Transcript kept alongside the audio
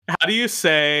How do you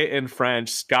say in French,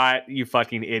 Scott, you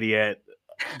fucking idiot,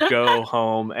 go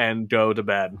home and go to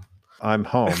bed? I'm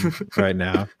home right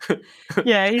now.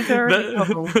 Yeah, he's already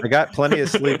home. I got plenty of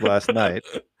sleep last night.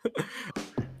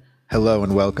 Hello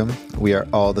and welcome. We are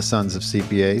all the sons of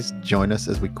CPAs. Join us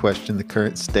as we question the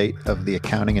current state of the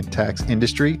accounting and tax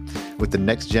industry with the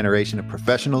next generation of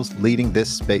professionals leading this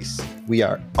space. We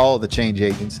are all the change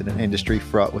agents in an industry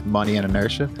fraught with money and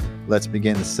inertia. Let's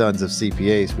begin the Sons of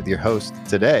CPAs with your hosts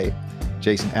today,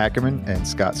 Jason Ackerman and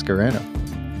Scott Scarano.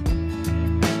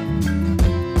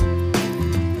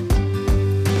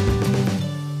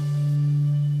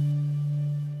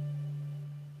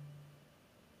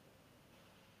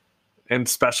 And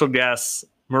special guest,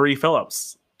 Marie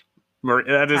Phillips.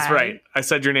 That is Hi. right. I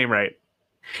said your name right.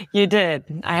 You did.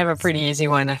 I have a pretty easy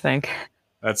one, I think.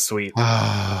 That's sweet.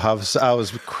 I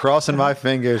was crossing my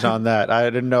fingers on that. I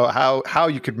didn't know how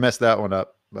you could mess that one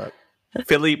up. But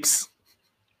Phillips.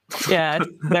 Yeah,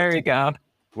 there you go.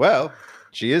 well,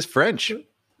 she is French.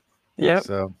 Yep.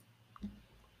 So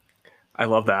I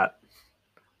love that.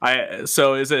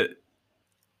 So is it?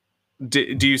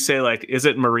 Do you say like, is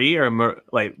it Marie or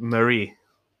like Marie?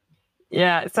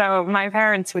 Yeah, so my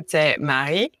parents would say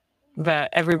Marie, but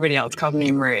everybody else called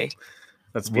me Marie.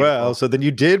 That's beautiful. well, so then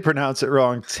you did pronounce it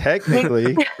wrong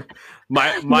technically.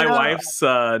 My No. wife's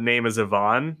name is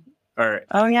Yvonne,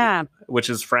 Oh, yeah. which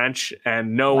is French,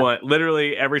 and no one,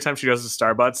 literally every time she goes to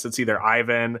Starbucks, it's either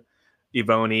Ivan,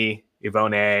 Yvonne,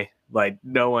 Yvonne. Like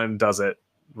no one does it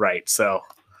right. So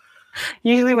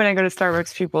Usually when I go to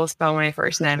Starbucks, people spell my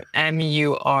first name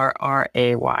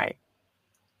Murray.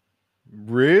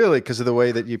 Really? Because of the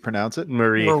way that you pronounce it?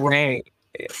 Marie, Marie.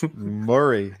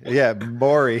 Murray. Yeah,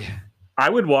 Maury. I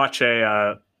would watch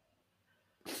a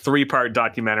 3-part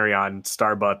documentary on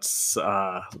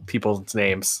Starbucks people's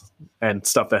names and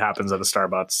stuff that happens at a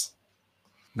Starbucks.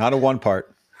 Not a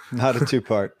 1-part. Not a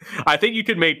 2-part. I think you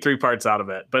could make 3 parts out of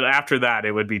it, but after that,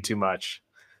 it would be too much.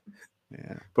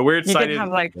 Yeah. But we're You excited. can have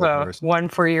like Worst. one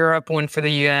for Europe, one for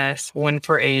the US, one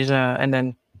for Asia, and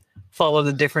then follow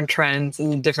the different trends in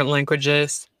the different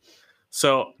languages.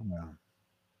 So, Yeah.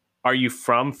 are you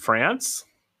from France?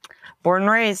 Born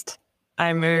and raised.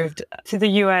 I moved to the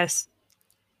US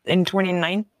in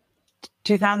 2009,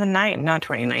 not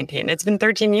 2019. It's been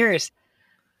 13 years.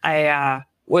 I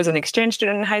was an exchange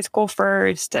student in high school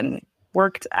first and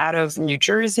worked out of New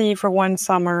Jersey for one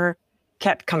summer,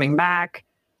 kept coming back,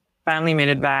 finally made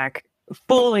it back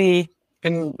fully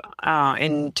in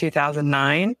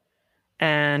 2009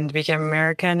 and became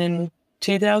American in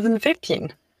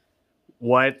 2015.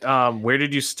 Where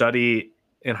did you study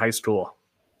in high school?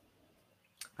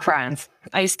 France.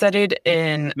 I studied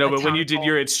in No, a but when town you did called-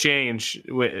 your exchange,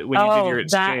 when you did your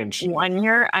exchange, that 1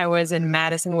 year I was in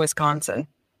Madison, Wisconsin.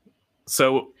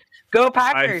 so Go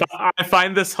Packers! I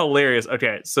find this hilarious.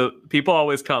 Okay, so people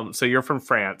always come. So you're from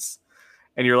France,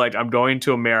 and you're like, I'm going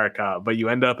to America, but you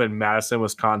end up in Madison,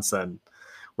 Wisconsin.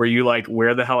 Were you like,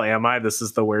 where the hell am I? This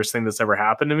is the worst thing that's ever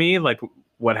happened to me. Like,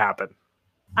 what happened?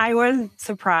 I was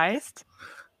surprised,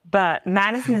 but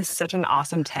Madison is such an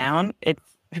awesome town.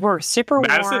 We're super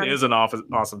Madison warm. is an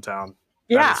awesome town.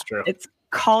 Yeah, That is true. it's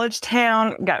college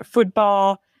town, got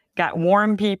football, got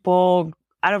warm people.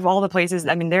 Out of all the places,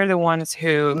 I mean, they're the ones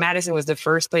who, Madison was the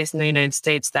first place in the United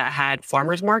States that had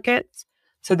farmers markets.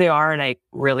 So they are like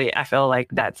really, I feel like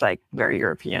that's like very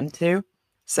European too.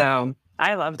 So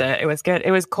I loved it. It was good.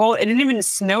 It was cold. It didn't even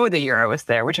snow the year I was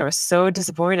there, which I was so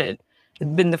disappointed.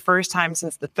 It'd been the first time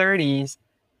since the 30s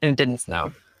and it didn't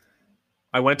snow.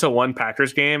 I went to one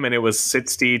Packers game and it was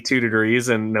 62 degrees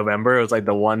in November. It was like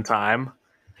the one time.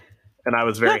 And I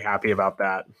was very happy about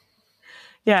that.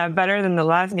 Yeah, better than the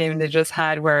last game they just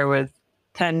had where it was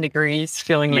 10 degrees,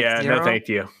 feeling like Yeah, zero. no, thank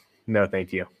you. No,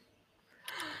 thank you.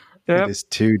 Yep. It is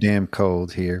too damn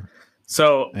cold here.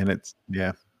 So, And it's,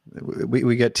 yeah.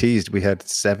 We get teased. We had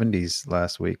 70s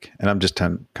last week. And I'm just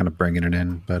kind of bringing it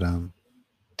in. But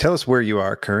tell us where you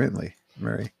are currently,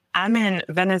 Mary. I'm in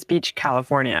Venice Beach,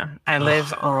 California. I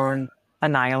live on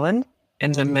an island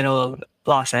in the middle of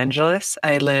Los Angeles.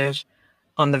 I live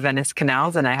on the Venice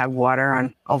canals and I have water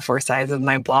on all 4 sides of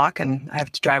my block and I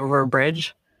have to drive over a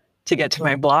bridge to get to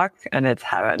my block and it's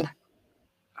heaven.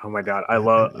 oh my God, I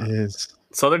love It is.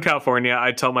 Southern California.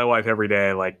 I tell my wife every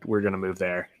day, like, we're going to move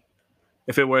there.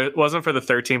 If it wasn't for the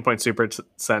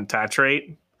 13% tax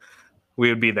rate, we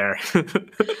would be there.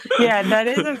 Yeah, that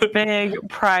is a big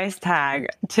price tag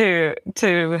to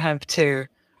have to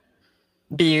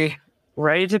be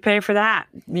ready to pay for that.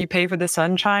 You pay for the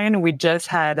sunshine. We just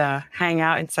had a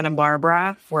hangout in Santa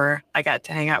Barbara where I got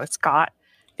to hang out with Scott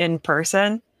in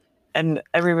person. And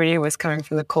everybody who was coming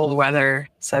from the cold weather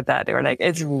said that. They were like,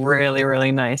 it's really,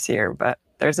 really nice here, but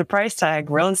there's a price tag,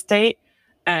 real estate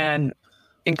and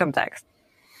income tax.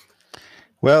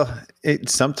 Well,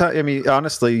 sometimes, I mean,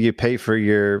 honestly, you pay for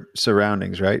your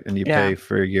surroundings, right? And you pay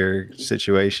for your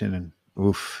situation, and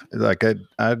oof, like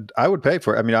I would pay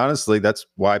for it. I mean, honestly, that's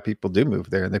why people do move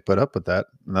there, and they put up with that,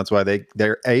 and that's why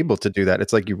they're able to do that.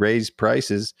 It's like you raise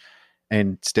prices,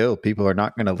 and still people are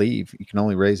not going to leave. You can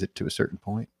only raise it to a certain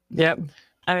point. Yep.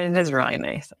 I mean, it is really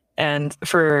nice. And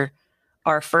for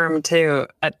our firm too,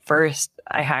 at first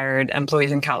I hired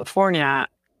employees in California,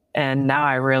 and now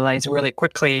I realize really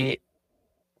quickly,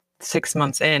 6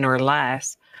 months in or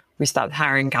less, we stopped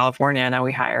hiring in California. Now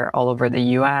we hire all over the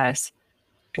US.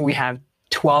 We have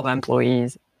 12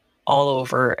 employees all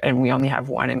over, and we only have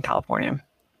one in California.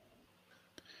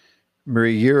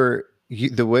 Marie,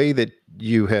 the way that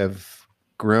you have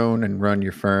grown and run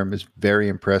your firm is very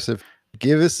impressive.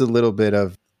 Give us a little bit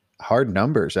of hard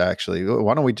numbers, actually.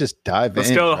 Why don't we just dive in?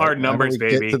 Let's go to hard numbers,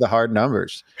 baby. Get to the hard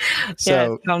numbers. So,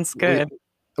 yeah, sounds good.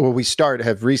 We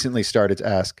have recently started to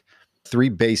ask 3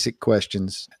 basic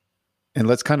questions, and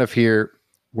let's kind of hear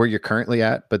where you're currently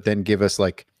at, but then give us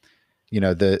like,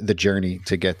 the journey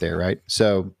to get there, right?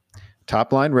 So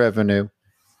top line revenue,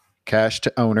 cash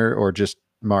to owner, or just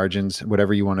margins,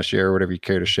 whatever you want to share, whatever you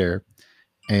care to share,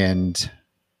 and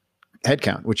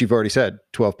headcount, which you've already said,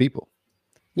 12 people.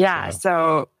 Yeah.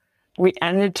 So we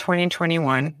ended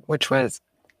 2021, which was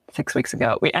 6 weeks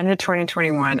ago. We ended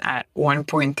 2021 at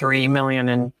 1.3 million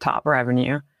in top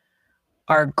revenue.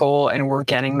 Our goal, and we're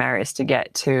getting there, is to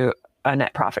get to a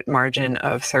net profit margin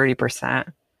of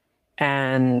 30%.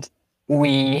 And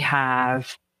we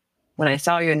have, when I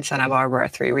saw you in Santa Barbara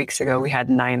 3 weeks ago, we had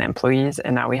 9 employees,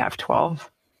 and now we have 12.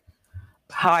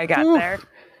 How I got there?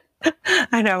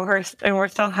 I know, we're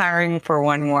still hiring for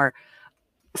one more.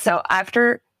 So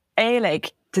after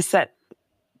to set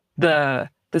the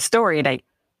story, like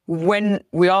when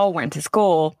we all went to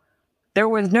school, there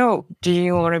was no, do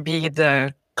you want to be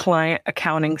the client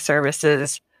accounting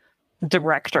services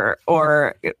director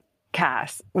or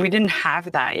CAS? We didn't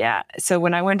have that yet. So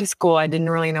when I went to school, I didn't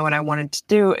really know what I wanted to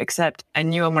do, except I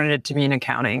knew I wanted it to be in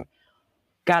accounting.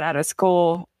 Got out of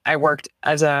school, I worked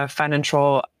as a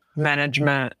financial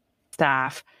management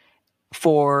staff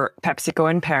for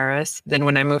PepsiCo in Paris. Then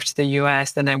when I moved to the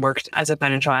US, then I worked as a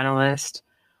financial analyst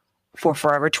for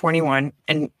Forever 21,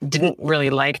 and didn't really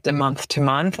like the month to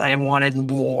month. I wanted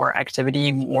more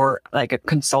activity, more like a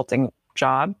consulting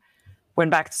job.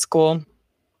 Went back to school,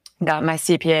 got my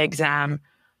CPA exam,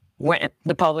 went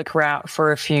the public route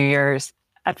for a few years.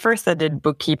 At first, I did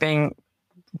bookkeeping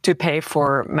to pay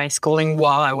for my schooling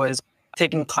while I was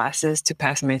taking classes to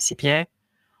pass my CPA.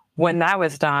 When that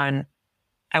was done,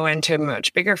 I went to a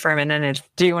much bigger firm, and then it's,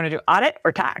 do you want to do audit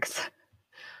or tax?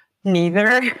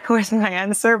 Neither was my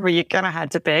answer, but you kind of had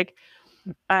to pick.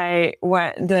 I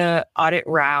went the audit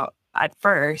route at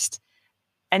first,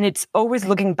 and it's always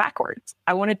looking backwards.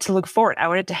 I wanted to look forward. I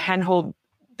wanted to handhold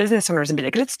business owners and be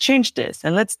like, let's change this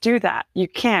and let's do that. You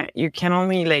can't. You can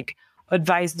only like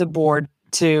advise the board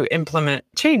to implement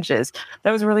changes.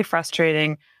 That was really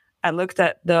frustrating. I looked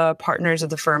at the partners of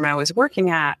the firm I was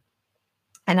working at,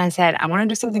 and I said, I want to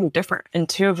do something different. And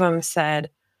 2 of them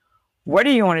said, what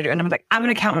do you want to do? And I'm like, I'm an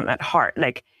accountant at heart.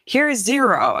 Like, here is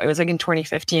zero. It was like in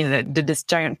 2015 that I did this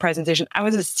giant presentation. I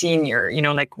was a senior,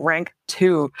 like rank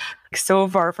 2, like so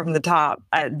far from the top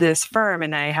at this firm.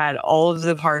 And I had all of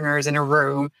the partners in a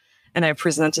room, and I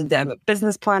presented them a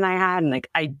business plan I had and like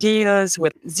ideas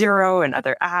with Xero and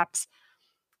other apps.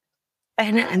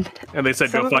 And they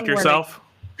said, go fuck yourself.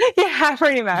 Yeah,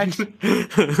 pretty much.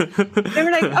 They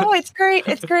were like, oh, it's great.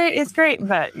 It's great. It's great.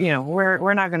 But,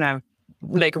 we're not going to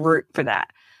like root for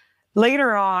that.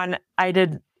 Later on, I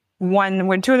did one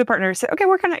when 2 of the partners said, okay,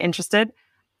 we're kind of interested.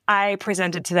 I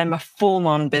presented to them a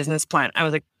full-on business plan. I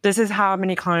was like, this is how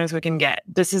many clients we can get.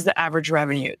 This is the average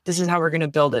revenue. This is how we're going to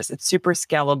build this. It's super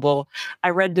scalable. I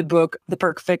read the book, The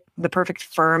Perfect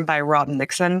Firm by Rob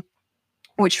Nixon,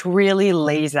 which really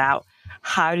lays out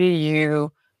how do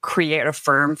you create a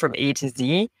firm from A to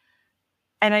Z.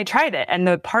 And I tried it. And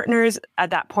the partners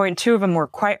at that point, 2 of them were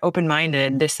quite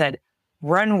open-minded. They said,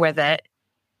 run with it.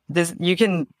 You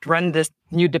can run this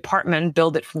new department,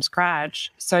 build it from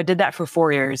scratch. So I did that for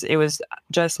 4 years. It was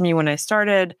just me when I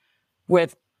started,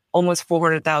 with almost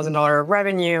 $400,000 of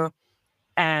revenue.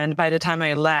 And by the time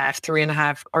I left,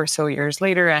 3.5 or so years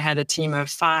later, I had a team of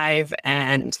 5,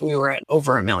 and we were at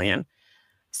over $1 million.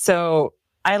 So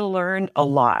I learned a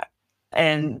lot,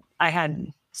 and I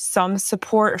had some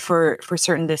support for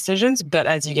certain decisions. But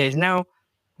as you guys know,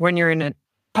 when you're in a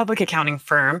public accounting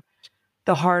firm,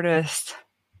 the hardest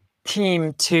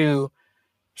team to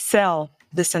sell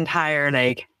this entire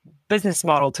like business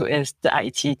model to the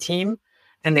IT team,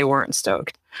 and they weren't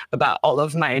stoked about all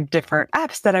of my different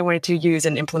apps that I wanted to use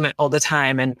and implement all the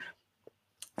time. And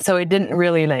so it didn't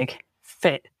really like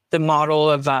fit the model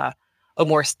of a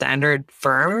more standard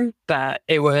firm, but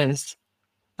it was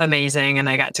amazing. And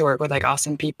I got to work with like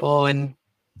awesome people, and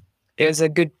it was a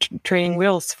good training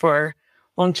wheels for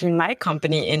launching my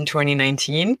company in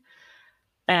 2019.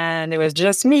 And it was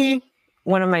just me.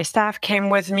 One of my staff came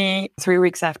with me 3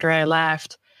 weeks after I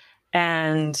left,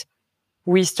 and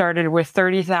we started with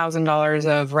 $30,000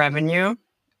 of revenue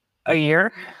a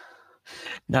year,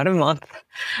 not a month.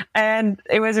 And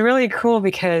it was really cool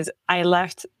because I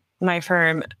left my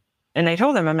firm and I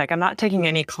told them, I'm like, I'm not taking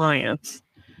any clients.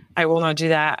 I will not do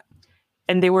that.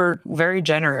 And they were very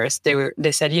generous.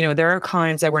 They said, you know, there are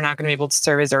clients that we're not going to be able to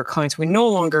service. There are clients we no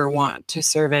longer want to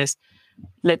service.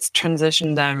 Let's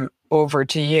transition them over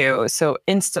to you. So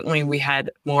instantly we had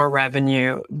more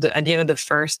revenue. At the end of the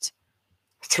first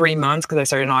 3 months, because I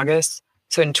started in August.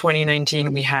 So in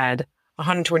 2019, we had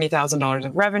 $120,000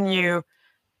 of revenue,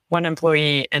 1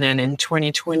 employee. And then in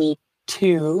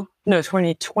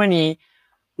 2020,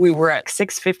 we were at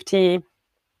 650,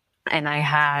 and I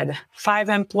had 5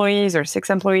 employees or 6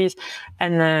 employees.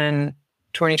 And then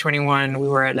 2021, we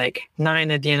were at like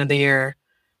 9 at the end of the year,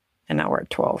 and now we're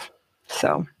at 12.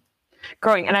 So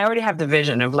growing. And I already have the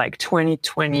vision of like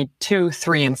 2022,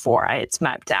 3 and 4. It's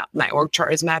mapped out. My org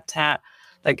chart is mapped out.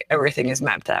 Like everything is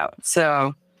mapped out.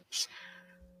 So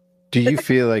do you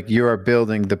feel like you are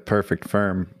building the perfect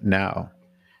firm now?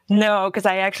 No, because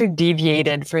I actually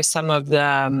deviated for some of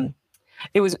the,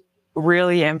 it was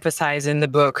really emphasized in the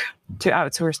book to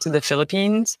outsource to the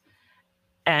Philippines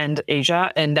and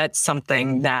Asia. And that's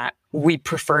something that we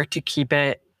prefer to keep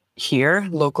it here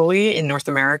locally in North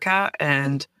America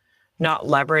and not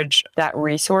leverage that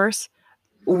resource.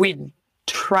 We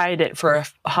tried it for a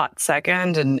hot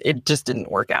second and it just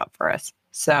didn't work out for us.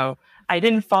 So I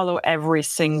didn't follow every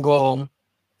single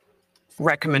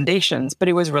recommendations, but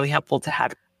it was really helpful to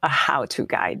have a how-to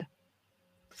guide.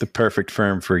 The perfect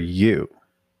firm for you.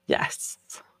 Yes.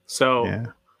 So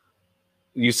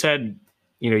you said,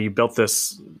 you know, you built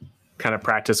this kind of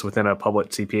practice within a public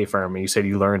CPA firm, and you said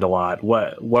you learned a lot.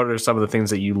 What are some of the things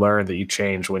that you learned that you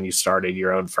changed when you started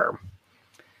your own firm?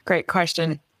 Great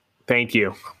question. Thank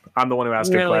you. I'm the one who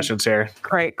asked good questions here.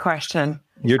 Great question.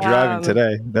 You're driving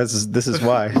today. This is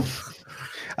why.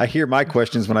 I hear my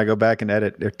questions when I go back and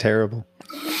edit. They're terrible.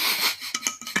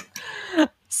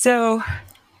 So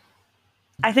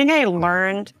I think I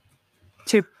learned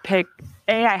to pick,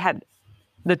 I had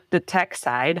the tech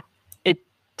side. It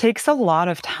takes a lot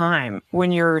of time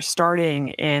when you're starting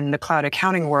in the cloud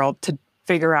accounting world to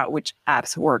figure out which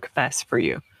apps work best for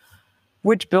you.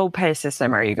 Which bill pay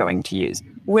system are you going to use?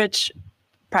 Which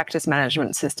practice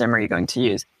management system are you going to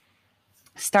use?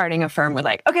 Starting a firm with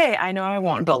like, okay, I know I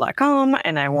want Bill.com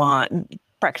and I want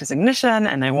Practice Ignition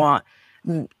and I want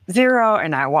Xero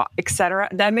and I want etc.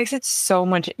 That makes it so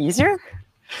much easier.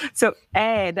 So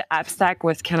A, the app stack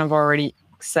was kind of already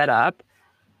set up.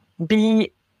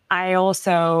 B, I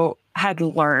also had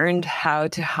learned how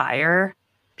to hire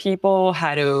people,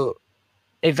 how to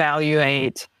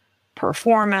evaluate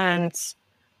performance,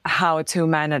 how to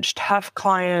manage tough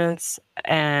clients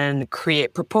and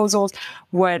create proposals.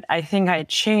 What I think I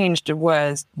changed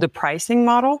was the pricing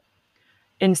model.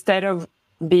 Instead of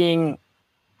being,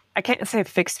 I can't say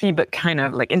fixed fee, but kind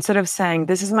of like, instead of saying,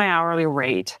 this is my hourly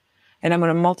rate, and I'm going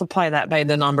to multiply that by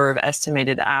the number of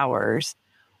estimated hours,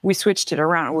 we switched it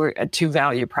around to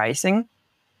value pricing.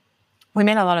 We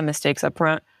made a lot of mistakes up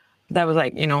front. That was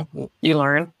like, you know, you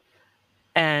learn.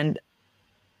 And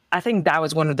I think that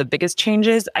was one of the biggest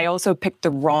changes. I also picked the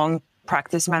wrong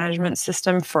practice management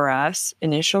system for us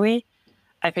initially.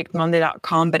 I picked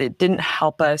Monday.com, but it didn't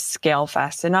help us scale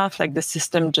fast enough. Like the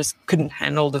system just couldn't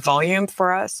handle the volume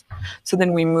for us. So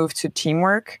then we moved to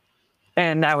Teamwork,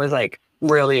 and that was like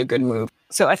really a good move.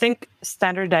 So I think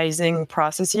standardizing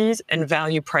processes and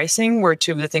value pricing were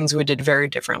two of the things we did very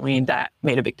differently that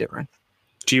made a big difference.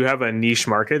 Do you have a niche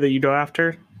market that you go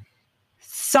after?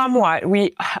 Somewhat.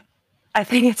 I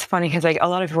think it's funny because like a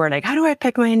lot of people are like, how do I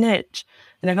pick my niche?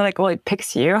 And I feel like, well, it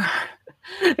picks you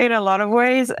in a lot of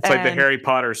ways. It's like the Harry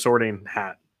Potter sorting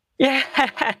hat.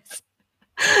 Yes.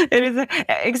 It is.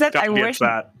 Except I wish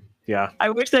that. Yeah. I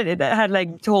wish that it had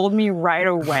like told me right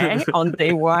away on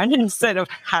day one instead of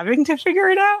having to figure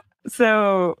it out.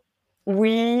 So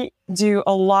we do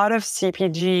a lot of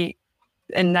CPG,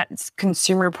 and that's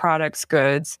consumer products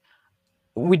goods.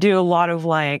 We do a lot of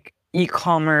like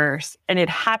e-commerce, and it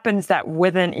happens that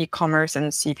within e-commerce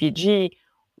and CPG,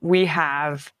 we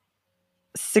have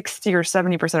 60 or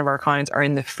 70% of our clients are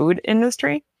in the food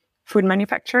industry, food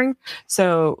manufacturing.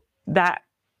 So that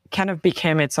kind of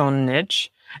became its own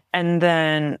niche. And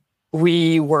then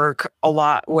we work a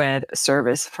lot with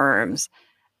service firms.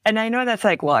 And I know that's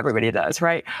like, well, everybody does,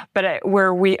 right? But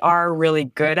where we are really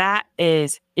good at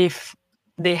is if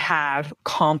they have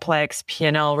complex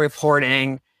P&L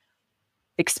reporting,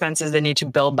 expenses they need to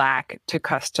bill back to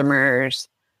customers,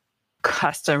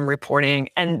 custom reporting,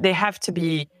 and they have to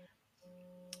be,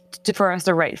 for us,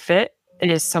 the right fit. It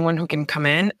is someone who can come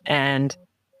in and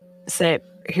say,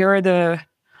 here are the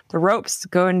ropes,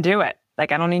 go and do it.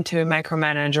 Like, I don't need to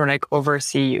micromanage or like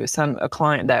oversee you. A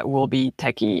client that will be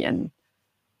techie and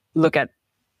look at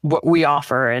what we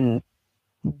offer and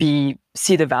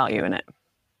see the value in it.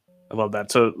 I love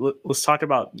that. So let's talk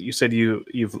about, you said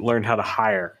you've learned how to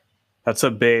hire. That's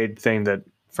a big thing that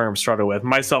firms struggle with,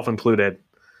 myself included.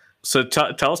 So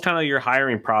tell us kind of your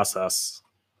hiring process.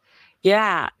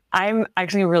 Yeah, I'm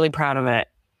actually really proud of it.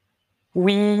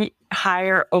 We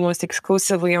hire almost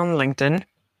exclusively on LinkedIn.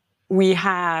 We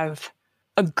have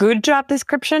a good job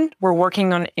description. We're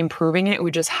working on improving it.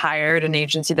 We just hired an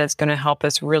agency that's going to help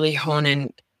us really hone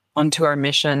in onto our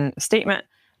mission statement,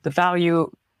 the value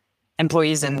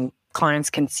employees and clients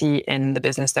can see in the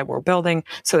business that we're building.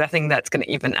 So I think that's going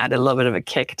to even add a little bit of a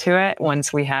kick to it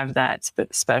once we have that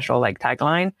special like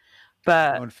tagline.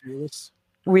 But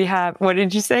we have, what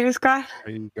did you say, Scott?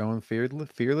 Are you going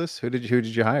fearless? Who did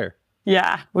you hire?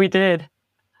 Yeah, we did.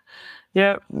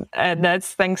 Yep. And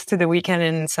that's thanks to the weekend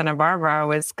in Santa Barbara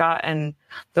with Scott and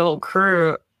the little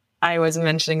crew. I was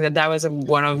mentioning that was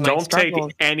one of my struggles. Don't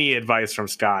take any advice from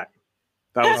Scott.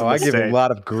 That was I give a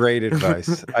lot of great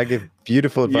advice. I give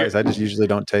beautiful advice. I just usually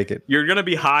don't take it. You're going to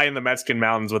be high in the Mexican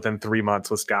mountains within 3 months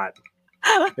with Scott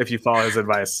if you follow his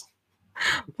advice.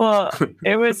 Well,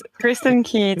 it was Kristen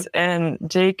Keats and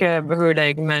Jacob who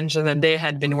like mentioned that they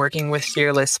had been working with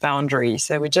Fearless Foundry.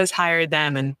 So we just hired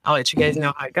them and I'll let you guys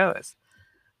know how it goes.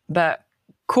 But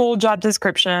cool job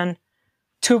description,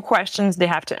 2 questions they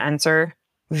have to answer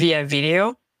via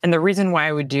video. And the reason why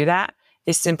I would do that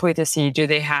is simply to see, do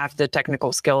they have the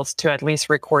technical skills to at least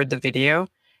record the video?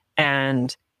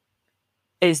 And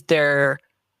is their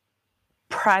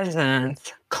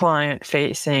presence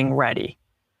client-facing ready?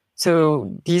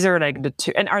 So these are like the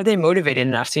 2. And are they motivated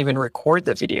enough to even record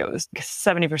the videos? Because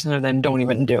 70% of them don't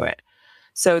even do it.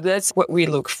 So that's what we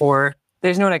look for.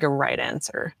 There's no like a right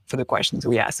answer for the questions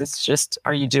we ask. It's just,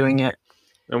 are you doing it?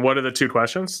 And what are the 2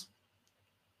 questions?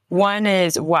 One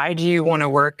is, why do you want to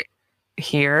work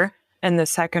here? And the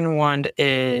second one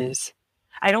is,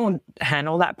 I don't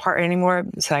handle that part anymore,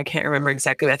 so I can't remember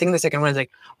exactly. I think the second one is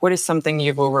like, what is something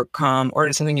you've overcome or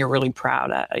is something you're really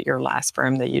proud at your last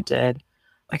firm that you did?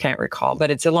 I can't recall,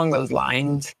 but it's along those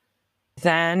lines.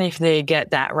 Then if they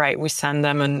get that right, we send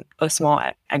them a small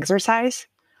exercise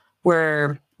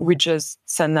where we just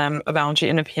send them a balance sheet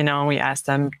and a P&L, and we ask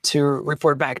them to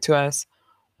report back to us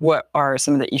what are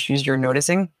some of the issues you're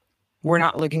noticing. We're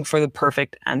not looking for the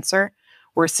perfect answer.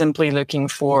 We're simply looking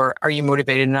for, are you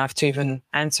motivated enough to even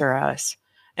answer us?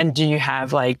 And do you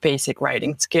have like basic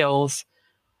writing skills?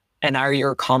 And are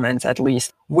your comments at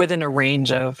least within a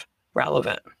range of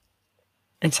relevant?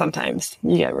 And sometimes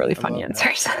you get really funny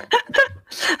answers.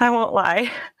 I won't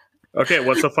lie. Okay,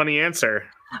 what's a funny answer?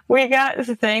 We got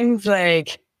things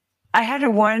like, I had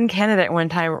one candidate one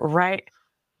time write,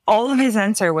 all of his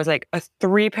answer was like a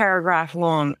 3-paragraph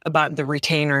long about the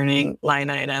retained earning line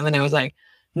item. And I was like,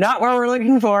 not what we're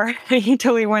looking for. He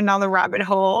totally went down the rabbit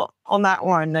hole on that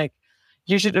one. Like,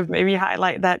 you should have maybe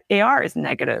highlight that AR is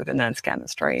negative, and that's kind of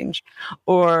strange.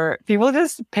 Or people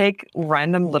just pick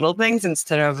random little things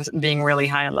instead of being really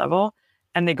high level,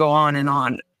 and they go on and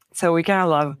on. So we kind of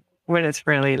love when it's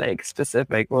really like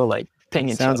specific. We'll like ping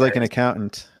each other. Sounds like an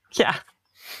accountant. Yeah.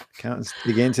 Accountants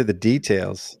dig into the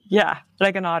details. Yeah,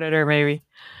 like an auditor maybe.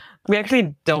 We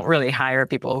actually don't really hire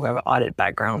people who have audit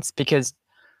backgrounds because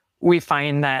we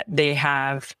find that they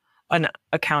have an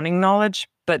accounting knowledge,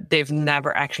 but they've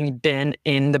never actually been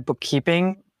in the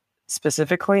bookkeeping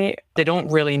specifically. They don't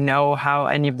really know how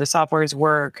any of the softwares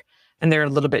work, and they're a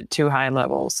little bit too high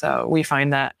level. So we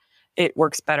find that it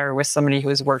works better with somebody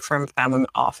who's worked from a family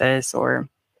office or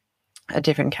a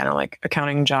different kind of like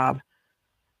accounting job.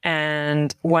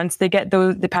 And once they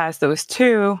pass those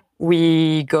 2,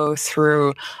 we go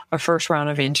through a first round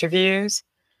of interviews.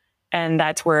 And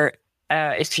that's where,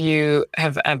 if you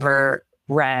have ever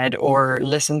read or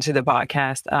listened to the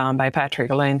podcast by Patrick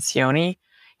Lencioni,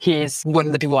 he's one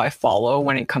of the people I follow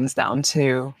when it comes down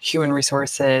to human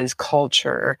resources,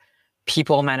 culture,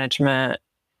 people management,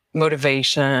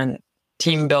 motivation,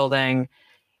 team building.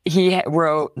 he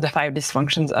wrote The 5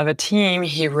 Dysfunctions of a Team.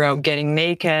 He wrote Getting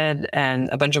Naked and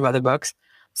a bunch of other books.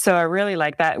 So I really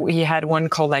like that. He had one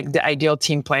called like The Ideal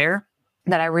Team Player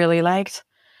that I really liked.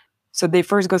 So they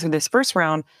first go through this first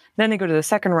round, then they go to the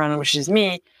second round, which is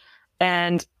me.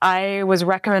 And I was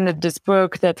recommended this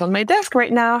book that's on my desk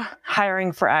right now,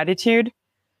 Hiring for Attitude.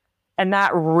 And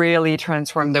that really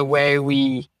transformed the way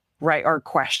we write our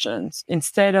questions.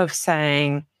 Instead of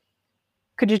saying,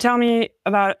 could you tell me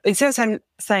about, instead of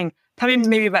saying, tell me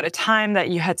maybe about a time that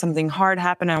you had something hard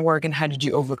happen at work and how did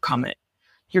you overcome it?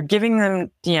 You're giving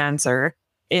them the answer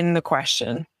in the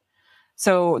question.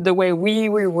 So the way we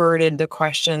reworded the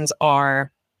questions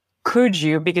are, could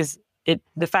you, because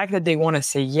the fact that they want to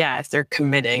say yes, they're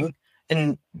committing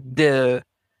and the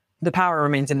power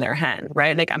remains in their hand,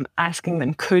 right? Like I'm asking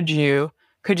them, could you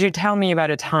tell me about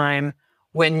a time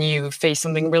when you faced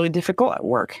something really difficult at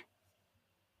work?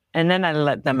 And then I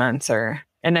let them answer.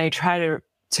 And I try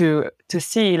to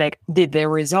see, like, did they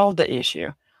resolve the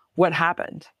issue? What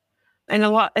happened?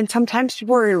 And sometimes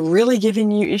people are really giving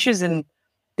you issues and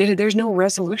there's no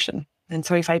resolution. And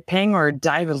so if I ping or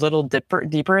dive a little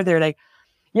deeper, they're like,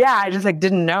 yeah, I just like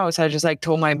didn't know. So I just like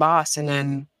told my boss and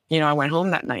then, I went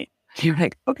home that night. You're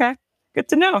like, okay, good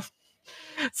to know.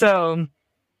 So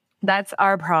that's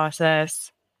our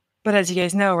process. But as you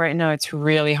guys know, right now, it's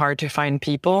really hard to find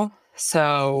people.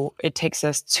 So it takes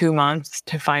us 2 months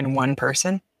to find one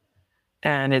person.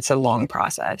 And it's a long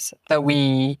process that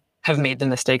we have made the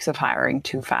mistakes of hiring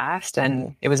too fast.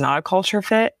 And it was not a culture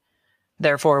fit.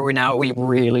 Therefore, we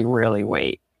really, really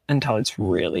wait until it's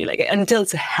really until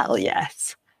it's a hell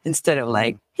yes. Instead of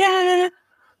like, yeah,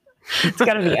 it's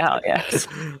got to be a hell yes.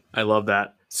 I love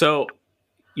that. So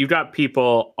you've got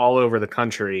people all over the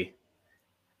country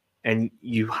and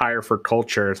you hire for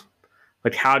culture.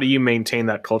 Like, how do you maintain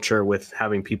that culture with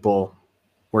having people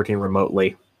working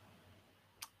remotely?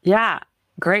 Yeah,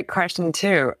 great question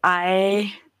too.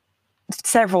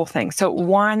 Several things. So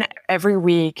one, every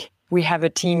week we have a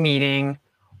team meeting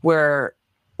where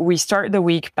we start the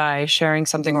week by sharing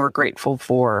something we're grateful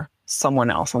for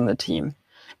someone else on the team.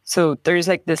 So there's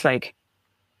like this,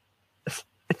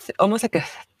 it's almost like a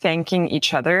thanking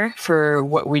each other for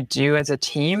what we do as a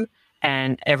team,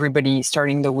 and everybody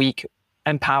starting the week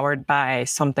empowered by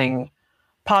something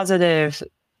positive.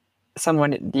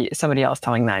 Somebody else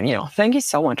telling them, thank you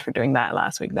so much for doing that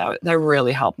last week. That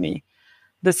really helped me.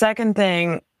 The second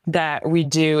thing that we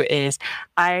do is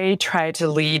I try to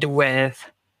lead with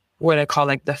what I call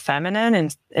like the feminine,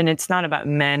 and it's not about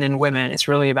men and women. It's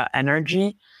really about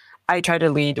energy. I try to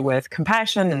lead with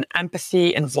compassion and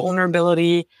empathy and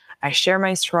vulnerability. I share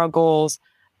my struggles.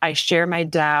 I share my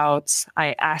doubts.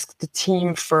 I ask the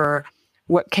team for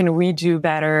what can we do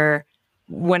better.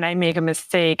 When I make a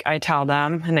mistake, I tell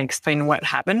them and I explain what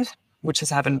happened, which has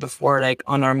happened before, like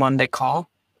on our Monday call.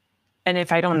 And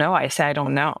if I don't know, I say I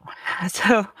don't know.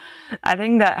 So I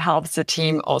think that helps the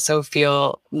team also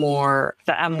feel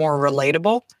that I'm more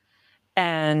relatable.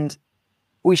 And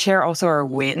we share also our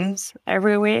wins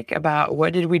every week about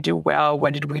what did we do well,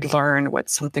 what did we learn,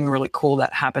 what's something really cool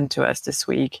that happened to us this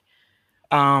week.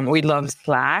 We love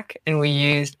Slack, and we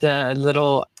use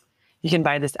you can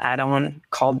buy this add-on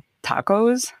called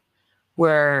Tacos,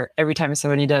 where every time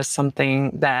somebody does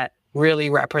something that really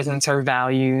represents our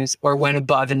values or went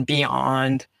above and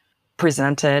beyond,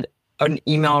 presented an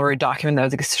email or a document that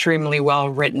was extremely well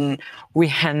written, we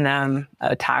hand them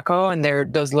a taco, and they're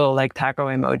those little like taco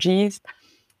emojis,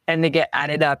 and they get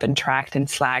added up and tracked in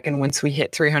Slack. And once we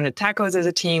hit 300 tacos as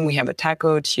a team, we have a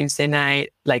Taco Tuesday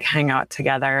night, like hang out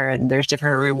together, and there's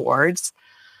different rewards.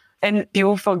 And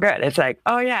people feel good. It's like,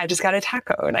 oh yeah, I just got a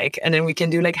taco. And then we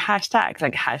can do like hashtags,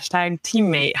 like hashtag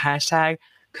teammate, hashtag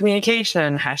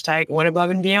communication, hashtag went above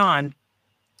and beyond.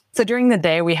 So during the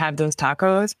day, we have those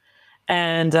tacos,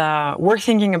 and we're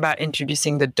thinking about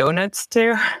introducing the donuts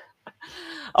too.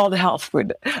 All the health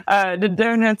food. The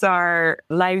donuts are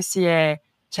LiveCA.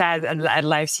 Chad at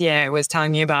LiveCA was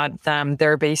telling me about them.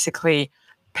 They're basically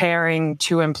pairing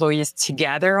 2 employees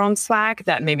together on Slack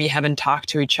that maybe haven't talked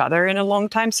to each other in a long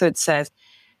time. So it says,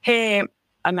 hey,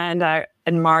 Amanda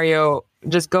and Mario,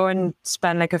 just go and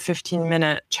spend like a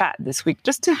 15-minute chat this week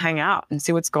just to hang out and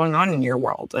see what's going on in your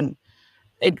world. And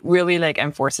it really like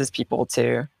enforces people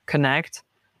to connect.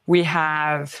 We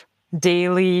have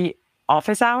daily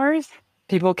office hours.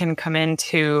 People can come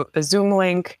into a Zoom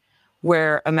link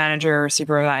where a manager or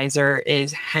supervisor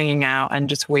is hanging out and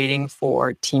just waiting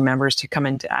for team members to come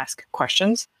in to ask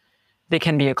questions. They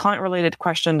can be a client-related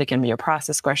question. They can be a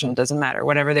process question. It doesn't matter,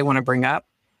 whatever they want to bring up.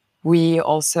 We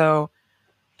also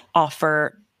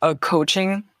offer a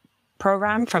coaching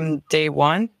program from day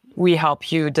one. We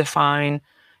help you define,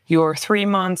 your 3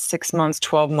 months, 6 months,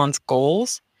 12 months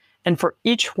goals. And for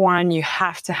each one, you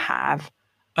have to have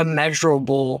a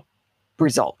measurable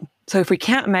result. So if we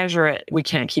can't measure it, we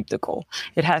can't keep the goal.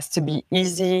 It has to be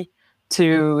easy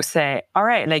to say, all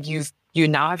right, like you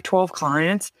now have 12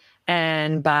 clients.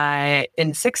 And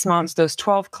in 6 months, those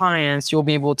 12 clients, you'll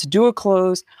be able to do a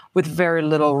close with very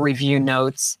little review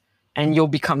notes, and you'll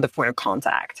become the point of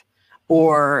contact.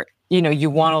 Or, you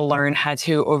want to learn how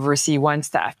to oversee one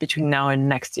staff between now and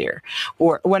next year,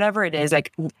 or whatever it is.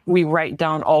 Like, we write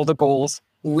down all the goals,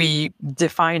 we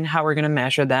define how we're going to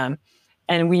measure them,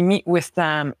 and we meet with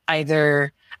them. I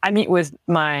meet with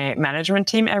my management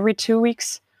team every 2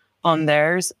 weeks on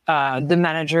theirs. The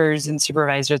managers and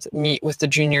supervisors meet with the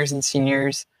juniors and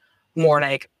seniors more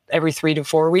like every 3 to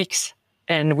 4 weeks.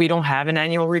 And we don't have an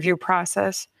annual review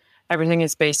process. Everything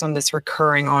is based on this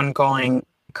recurring, ongoing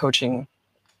coaching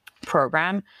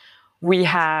program. We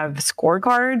have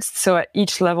scorecards. So at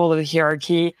each level of the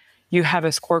hierarchy, you have a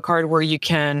scorecard where you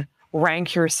can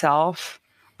rank yourself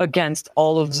against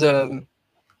all of the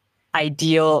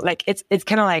ideal, like it's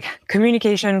kind of like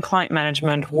communication, client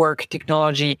management, work,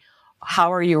 technology.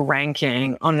 How are you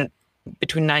ranking on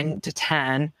between 9 to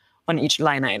 10 on each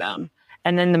line item?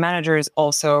 And then the managers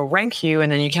also rank you,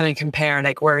 and then you kind of compare,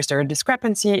 like, where is there a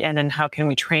discrepancy, and then how can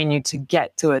we train you to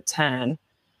get to a 10?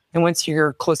 And once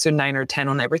you're close to 9 or 10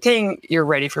 on everything, you're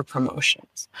ready for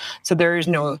promotions. So there is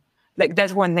no, like,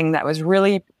 that's one thing that was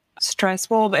really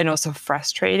stressful and also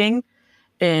frustrating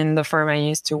in the firm I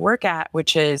used to work at,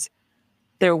 which is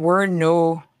there were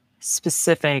no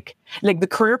specific, like, the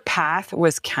career path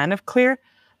was kind of clear,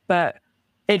 but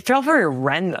it felt very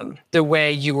random the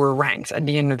way you were ranked at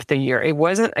the end of the year. It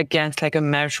wasn't against like a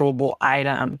measurable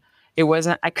item.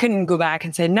 I couldn't go back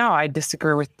and say, no, I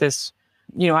disagree with this.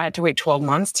 I had to wait 12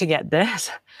 months to get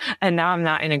this, and now I'm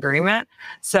not in agreement.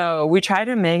 So we try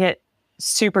to make it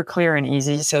super clear and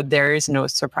easy, so there is no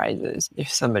surprises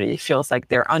if somebody feels like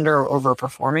they're under or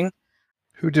overperforming.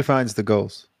 Who defines the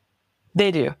goals?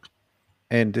 They do.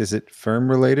 And is it firm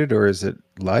related or is it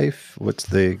life?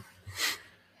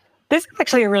 This is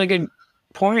actually a really good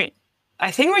point.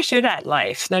 I think we should add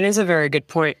life. That is a very good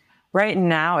point. Right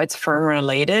now, it's firm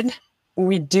related.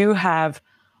 We do have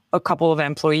a couple of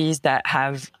employees that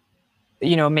have,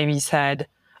 maybe said,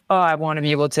 oh, I want to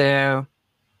be able to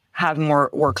have more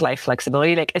work-life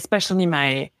flexibility. Like, especially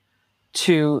my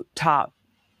 2 top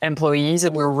employees,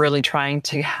 and we're really trying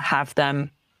to have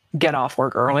them get off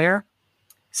work earlier.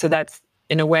 So that's,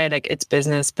 in a way, like, it's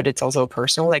business, but it's also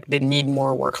personal. Like, they need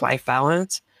more work-life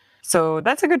balance. So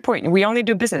that's a good point. We only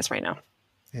do business right now.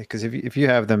 Yeah, because if you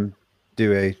have them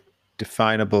do a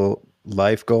definable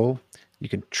life goal, you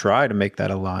can try to make that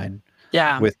align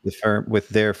with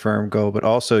their firm goal, but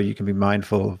also you can be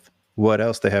mindful of what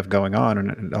else they have going on,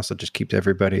 and it also just keeps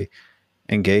everybody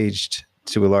engaged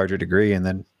to a larger degree, and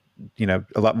then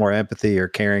a lot more empathy or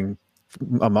caring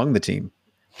among the team.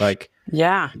 Like,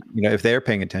 if they're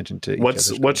paying attention to each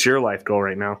other's what's your life goal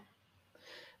right now?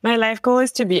 My life goal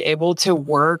is to be able to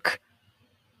work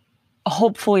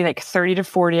hopefully like 30 to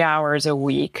 40 hours a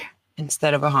week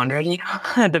instead of 100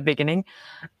 at the beginning.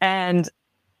 And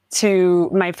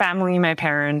my family, my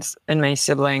parents, and my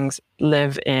siblings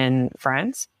live in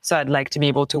France. So I'd like to be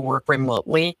able to work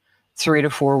remotely 3 to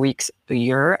 4 weeks a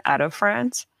year out of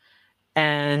France,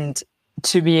 and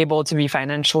to be able to be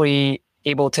financially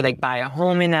able to like buy a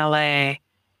home in LA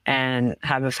and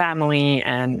have a family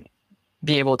and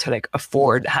be able to like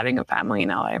afford having a family in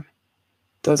LA.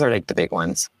 Those are like the big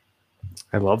ones.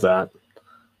 I love that.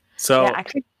 So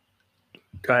actually,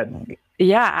 go ahead.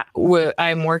 Yeah,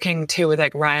 I'm working too with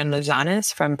like Ryan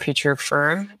Lazanis from Future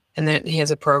Firm, and then he has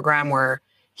a program where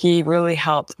he really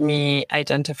helped me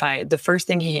identify. The first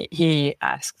thing he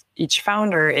asks each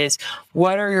founder is,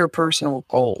 what are your personal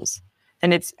goals?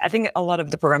 And I think a lot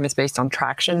of the program is based on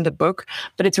Traction, the book,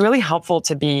 but it's really helpful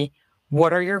to be,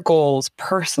 what are your goals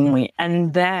personally?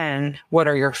 And then what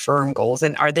are your firm goals?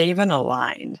 And are they even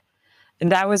aligned?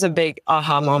 And that was a big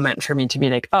aha moment for me to be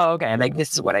like, oh, okay, like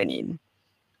this is what I need.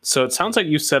 So it sounds like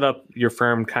you set up your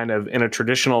firm kind of in a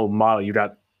traditional model. You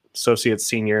got associate,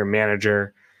 senior,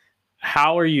 manager.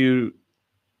 How are you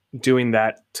doing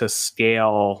that to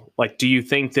scale? Like, do you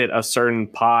think that a certain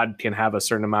pod can have a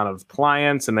certain amount of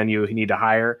clients and then you need to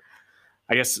hire?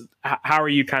 I guess, how are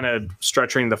you kind of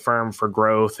structuring the firm for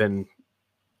growth and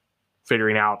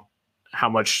figuring out how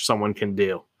much someone can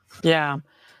do? Yeah.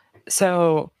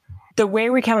 So the way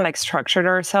we kind of like structured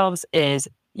ourselves is,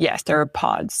 yes, there are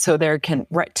pods. So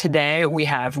right today we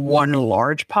have one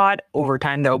large pod. Over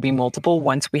time, there will be multiple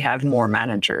once we have more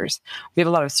managers. We have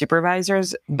a lot of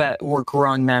supervisors, but we're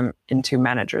growing them into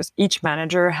managers. Each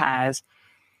manager has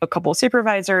a couple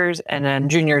supervisors, and then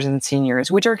juniors and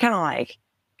seniors, which are kind of like,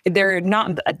 they're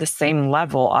not at the same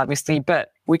level, obviously,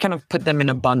 but we kind of put them in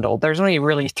a bundle. There's only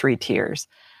really 3 tiers,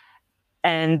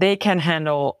 and they can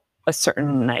handle a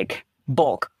certain like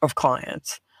bulk of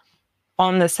clients.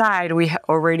 On the side, we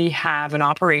already have an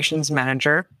operations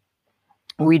manager.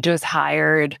 We just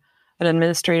hired an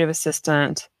administrative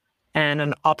assistant and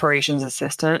an operations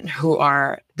assistant, who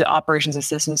are the operations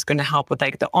assistants going to help with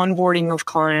like the onboarding of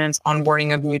clients,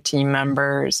 onboarding of new team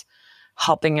members,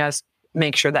 helping us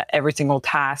make sure that every single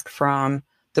task from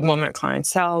the moment a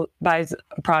client buys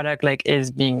a product like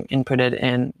is being inputted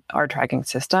in our tracking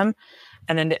system.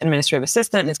 And then the administrative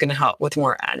assistant is going to help with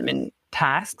more admin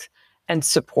tasks and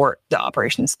support the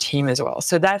operations team as well.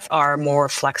 So that's our more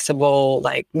flexible,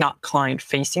 like not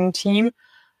client-facing team.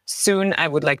 Soon, I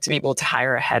would like to be able to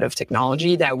hire a head of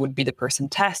technology that would be the person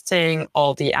testing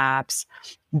all the apps,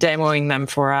 demoing them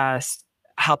for us,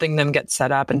 helping them get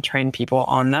set up and train people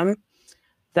on them.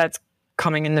 That's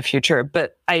coming in the future.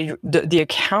 But the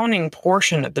accounting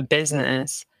portion of the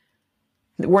business,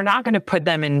 we're not going to put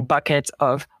them in buckets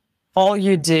of all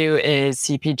you do is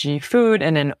CPG food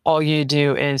and then all you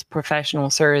do is professional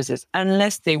services,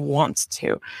 unless they want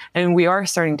to. And we are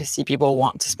starting to see people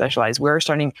want to specialize. We're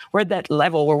at that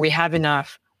level where we have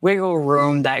enough wiggle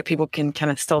room that people can kind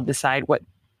of still decide what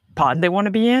pod they want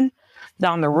to be in.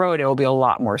 Down the road, it will be a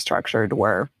lot more structured,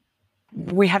 where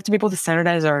we have to be able to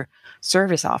standardize our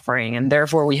service offering. And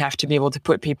therefore, we have to be able to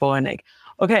put people in like,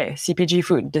 okay, CPG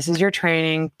food, this is your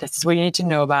training. This is what you need to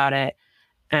know about it.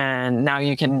 And now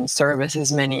you can service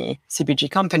as many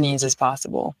CPG companies as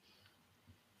possible.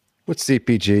 What's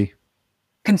CPG?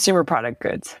 Consumer product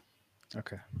goods.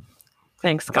 Okay.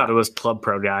 Thanks, I Scott. thought it was Club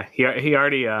Pro guy. He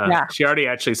already she already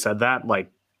actually said that like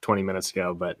 20 minutes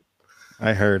ago, but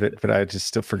I heard it, but I just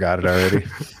still forgot it already.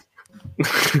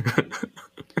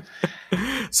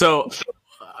 So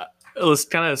let's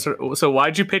so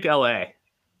why'd you pick LA?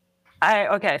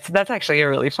 Okay, so that's actually a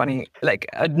really funny, like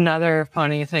another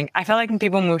funny thing. I feel like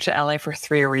people move to LA for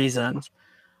 3 reasons.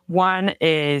 One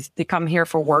is they come here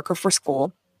for work or for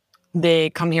school.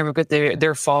 They come here because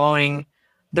they're following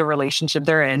the relationship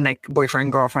they're in, like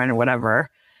boyfriend, girlfriend, or whatever.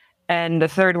 And the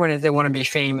third one is they want to be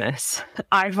famous.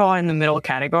 I fall in the middle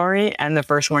category, and the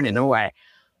first one in a way.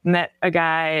 Met a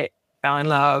guy, fell in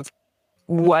love,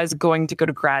 was going to go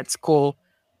to grad school,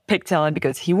 picked LA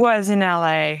because he was in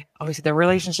LA. Obviously, the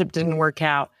relationship didn't work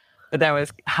out, but that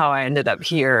was how I ended up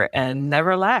here and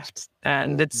never left.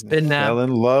 And it's been fell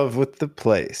in love with the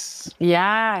place.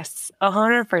 Yes,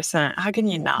 100%. How can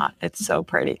you not? It's so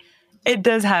pretty. It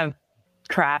does have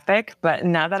traffic, but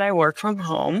now that I work from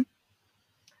home,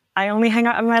 I only hang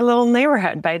out in my little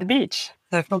neighborhood by the beach.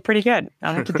 So I feel pretty good. I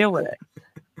don't have to deal with it.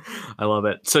 I love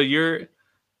it. So your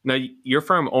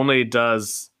firm only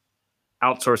does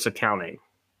outsource accounting.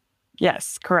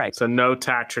 Yes, correct. So no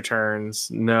tax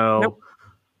returns, no. Nope.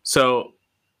 So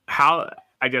how,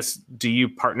 I guess, do you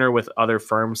partner with other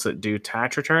firms that do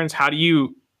tax returns? How do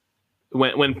you,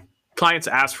 when clients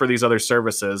ask for these other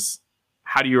services,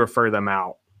 how do you refer them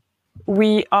out?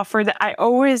 We offer that. I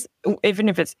always, even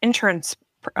if it's insurance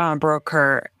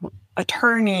broker,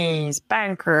 attorneys,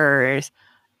 bankers,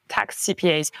 tax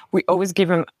CPAs, we always give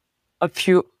them a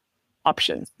few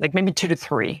options, like maybe 2 to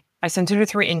 3. I send 2 to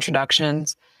 3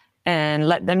 introductions and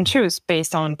let them choose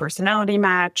based on personality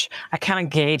match. I kind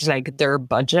of gauge like their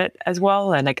budget as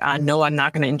well. And like, I know I'm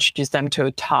not going to introduce them to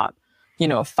a top,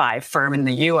 5 firm in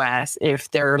the US if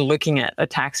they're looking at a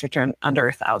tax return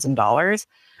under $1,000.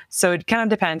 So it kind of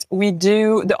depends.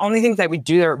 The only things that we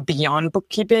do are beyond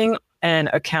bookkeeping and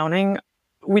accounting.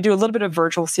 We do a little bit of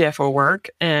virtual CFO work,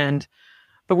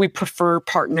 but we prefer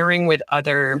partnering with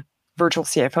other virtual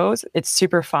CFOs. It's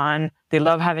super fun. They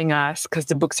love having us because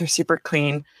the books are super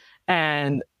clean,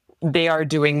 and they are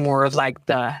doing more of like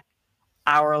the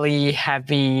hourly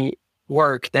heavy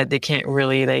work that they can't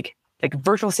really like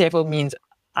virtual CFO means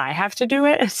I have to do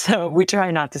it. So we try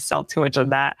not to sell too much of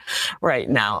that right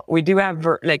now. We do have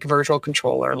virtual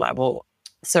controller level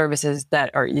services that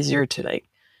are easier to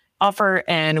offer.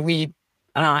 And we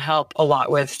help a lot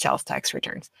with sales tax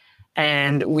returns,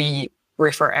 and we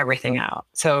refer everything out.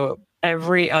 So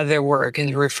every other work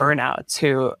is referred out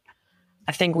to,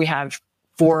 I think we have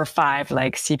 4 or 5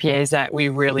 CPAs that we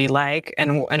really like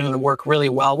and work really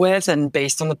well with. And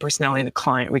based on the personality of the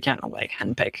client, we can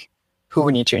handpick who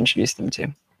we need to introduce them to.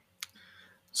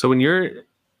 So when you're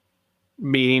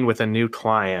meeting with a new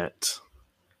client,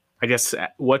 I guess,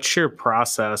 what's your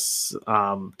process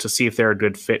to see if they're a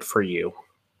good fit for you?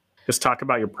 Just talk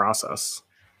about your process.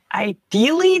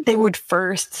 Ideally, they would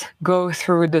first go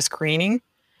through the screening,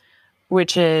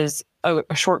 which is a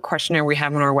short questionnaire we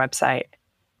have on our website.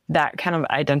 that kind of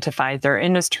identifies their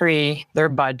industry, their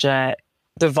budget,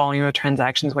 the volume of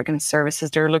transactions, what kind of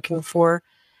services they're looking for.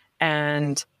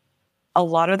 And a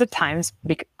lot of the times,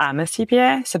 I'm a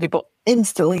CPA, so people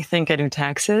instantly think I do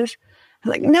taxes.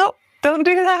 I'm like, no, don't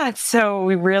do that. So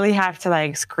we really have to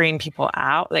like screen people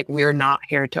out. Like, we're not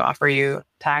here to offer you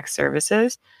tax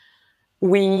services.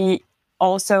 We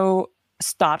also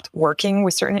stopped working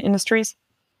with certain industries.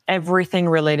 Everything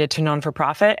related to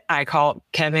non-for-profit. I call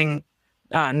Kevin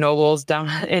Nobles down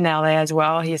in LA as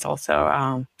well. He's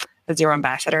also the Xero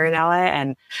ambassador in LA.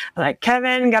 And I'm like,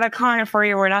 Kevin, got a client for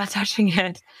you. We're not touching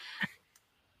it.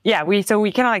 Yeah, we kind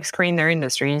of like screen their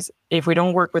industries. If we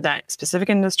don't work with that specific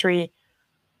industry,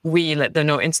 we let them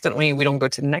know instantly. We don't go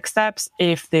to the next steps.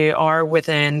 If they are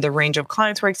within the range of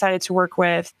clients we're excited to work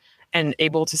with and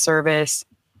able to service,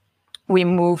 we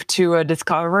move to a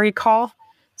discovery call.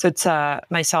 So it's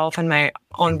myself and my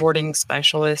onboarding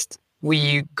specialist.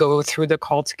 We go through the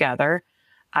call together,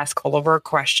 ask all of our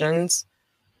questions.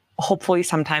 Hopefully,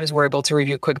 sometimes we're able to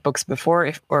review QuickBooks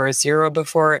before or Xero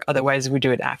before. Otherwise, we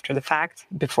do it after the fact,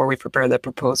 before we prepare the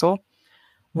proposal.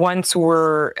 Once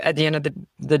we're at the end of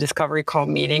the discovery call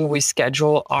meeting, we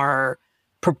schedule our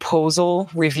proposal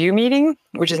review meeting,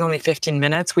 which is only 15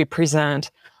 minutes. We present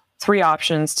 3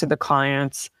 options to the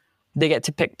clients. They get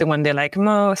to pick the one they like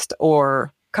most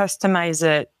or customize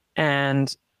it.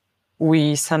 And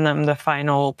we send them the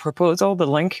final proposal, the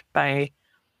link, by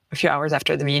a few hours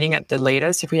after the meeting at the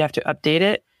latest, if we have to update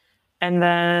it. And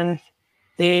then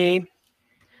they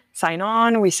sign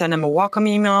on. We send them a welcome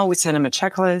email. We send them a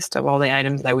checklist of all the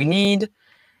items that we need.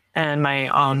 And my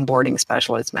onboarding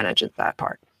specialist manages that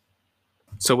part.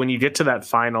 So when you get to that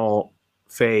final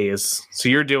phase, so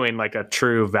you're doing like a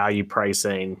true value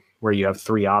pricing where you have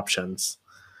 3 options.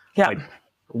 Yeah. Like,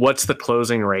 what's the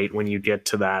closing rate when you get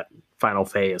to that final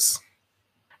phase?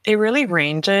 It really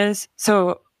ranges.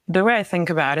 So the way I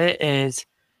think about it is,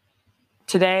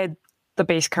 today, the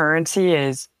base currency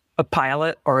is a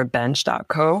pilot or a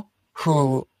bench.co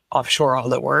who offshore all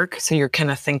the work. So you're kind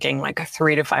of thinking like a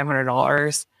 $300 to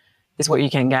 $500 is what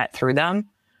you can get through them.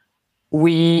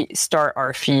 We start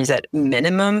our fees at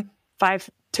minimum $500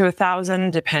 to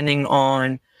 $1,000, depending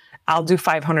on, I'll do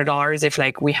 $500 if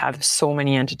like we have so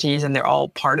many entities and they're all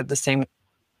part of the same,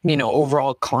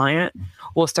 overall client.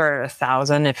 We'll start at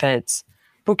 $1,000 if it's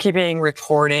bookkeeping,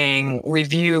 reporting,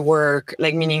 review work,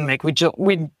 like meaning like we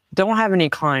don't have any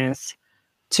clients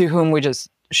to whom we just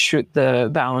shoot the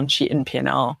balance sheet and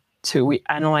P&L to. We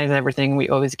analyze everything. We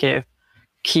always give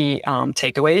key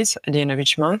takeaways at the end of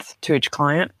each month to each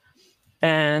client.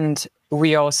 And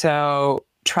we also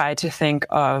try to think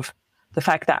of the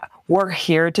fact that we're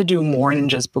here to do more than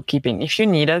just bookkeeping. If you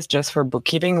need us just for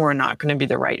bookkeeping, we're not going to be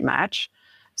the right match.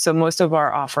 So most of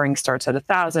our offering starts at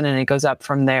 $1,000 and it goes up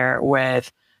from there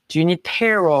with, do you need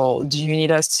payroll? Do you need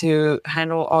us to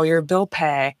handle all your bill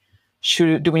pay?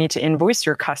 Do we need to invoice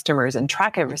your customers and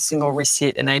track every single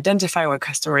receipt and identify what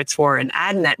customer it's for and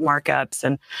add net markups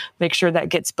and make sure that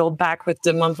gets billed back with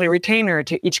the monthly retainer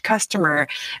to each customer,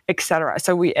 et cetera.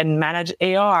 So we manage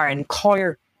AR and call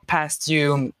your past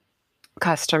due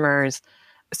customers.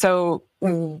 So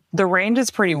the range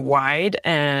is pretty wide,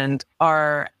 and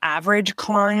our average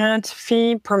client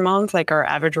fee per month, like our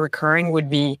average recurring, would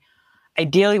be,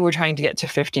 ideally we're trying to get to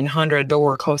 $1,500, but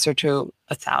we're closer to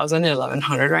 $1,000,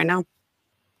 $1,100 right now.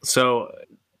 So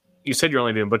you said you're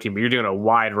only doing bookkeeping, but you're doing a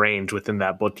wide range within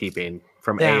that bookkeeping,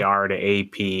 from AR to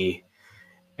AP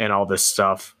and all this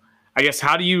stuff. I guess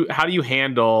how do you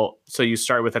handle, so you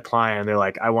start with a client and they're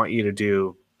like, I want you to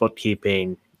do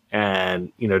bookkeeping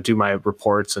and do my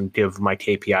reports and give my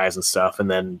KPIs and stuff,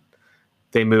 and then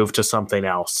they move to something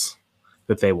else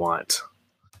that they want?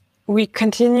 We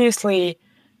continuously,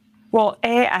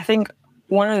 I think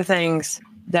one of the things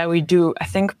that we do, I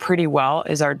think, pretty well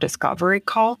is our discovery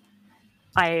call.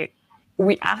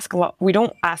 We ask a lot. We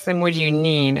don't ask them, what do you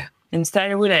need?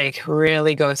 Instead, we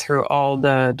really go through all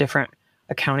the different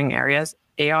accounting areas,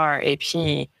 AR,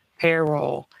 AP,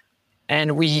 payroll,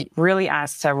 and we really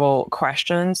ask several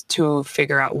questions to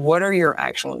figure out, what are your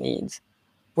actual needs?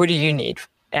 What do you need?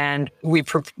 And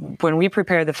when we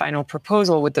prepare the final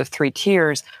proposal with the 3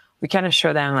 tiers, we kind of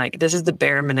show them this is the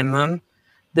bare minimum.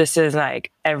 This is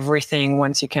everything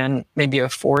once you can maybe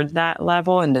afford that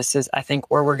level. And this is, I think,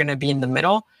 where we're going to be in the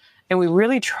middle. And we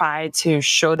really try to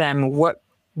show them, what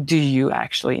do you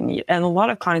actually need? And a lot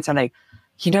of clients are like,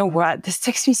 you know what, this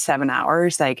takes me 7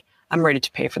 hours. I'm ready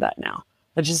to pay for that now.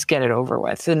 Let's just get it over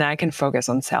with. So now I can focus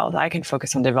on sales. I can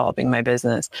focus on developing my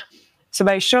business. So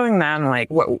by showing them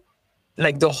what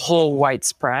the whole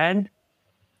widespread,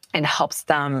 and helps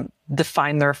them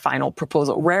define their final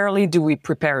proposal. Rarely do we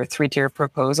prepare a 3-tier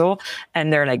proposal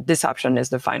and they're like, this option is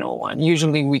the final one.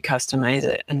 Usually we customize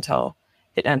it until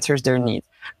it answers their needs.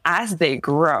 As they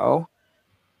grow,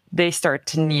 they start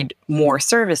to need more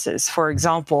services. For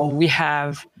example, we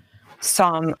have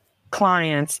some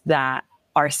clients that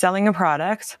are selling a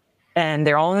product and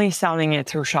they're only selling it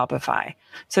through Shopify.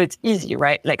 So it's easy,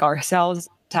 right? Like our sales,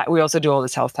 we also do all the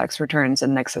sales tax returns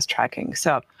and Nexus tracking.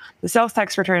 So the sales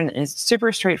tax return is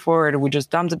super straightforward. We just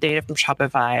dump the data from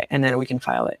Shopify and then we can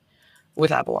file it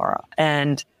with Avalara.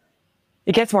 And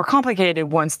it gets more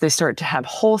complicated once they start to have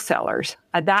wholesalers.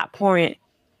 At that point,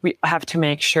 we have to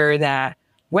make sure that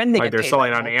when like they're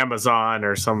selling on Amazon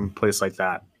or some place like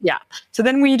that. Yeah. So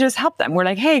then we just help them. We're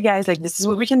like, hey guys, like this is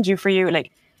what we can do for you.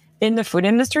 Like in the food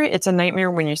industry, it's a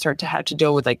nightmare when you start to have to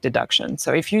deal with like deductions.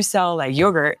 So if you sell like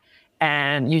yogurt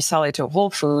and you sell it to Whole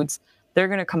Foods, they're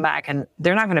going to come back and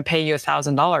they're not going to pay you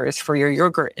 $1,000 for your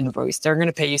yogurt invoice. They're going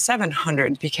to pay you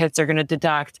 $700 because they're going to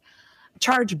deduct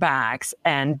chargebacks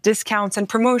and discounts and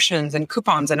promotions and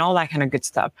coupons and all that kind of good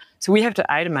stuff. So we have to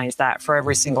itemize that for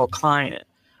every single client.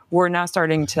 We're now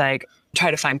starting to like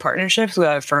try to find partnerships with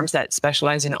other firms that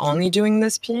specialize in only doing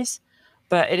this piece,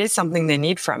 but it is something they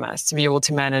need from us to be able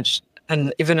to manage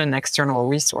even an external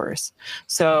resource.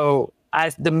 So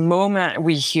as the moment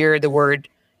we hear the word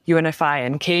UNFI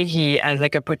and KeHE as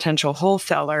like a potential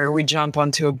wholesaler, we jump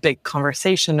onto a big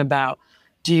conversation about,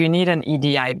 do you need an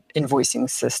EDI invoicing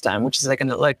system, which is like an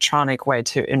electronic way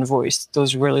to invoice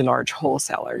those really large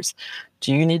wholesalers?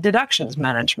 Do you need deductions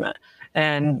management?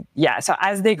 And yeah, so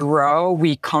as they grow,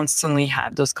 we constantly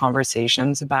have those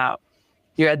conversations about,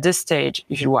 you're at this stage,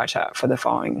 you should watch out for the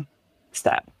following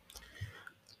step.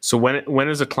 So when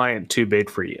is a client too big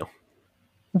for you?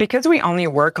 Because we only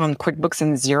work on QuickBooks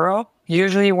and Xero,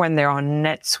 usually when they're on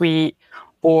NetSuite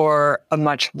or a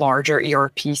much larger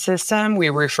ERP system, we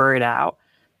refer it out.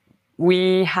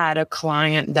 We had a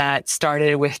client that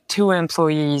started with 2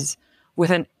 employees.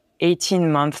 Within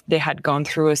 18 months, they had gone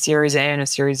through a Series A and a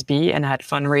Series B and had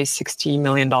fundraised $60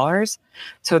 million.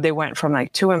 So they went from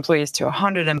like 2 employees to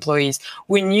 100 employees.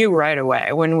 We knew right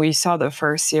away when we saw the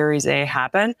first Series A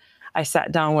happen. I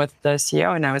sat down with the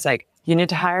CEO and I was like, you need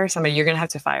to hire somebody. You're going to have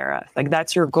to fire us. Like,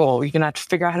 that's your goal. You're going to have to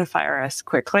figure out how to fire us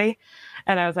quickly.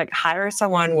 And I was like, hire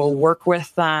someone, we'll work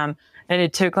with them. And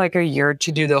it took like a year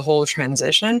to do the whole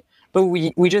transition. But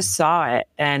we just saw it.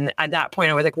 And at that point,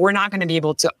 I was like, we're not going to be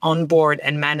able to onboard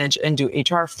and manage and do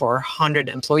HR for 100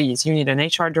 employees. You need an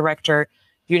HR director.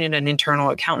 You need an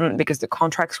internal accountant because the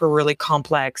contracts were really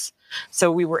complex.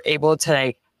 So we were able to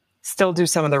like still do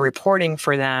some of the reporting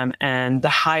for them and the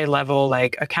high level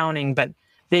like accounting, but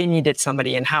they needed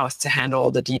somebody in-house to handle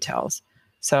all the details.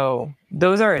 So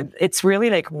it's really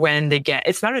like when they get,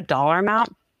 it's not a dollar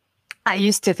amount. I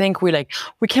used to think we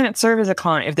can't serve as a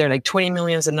client if they're like 20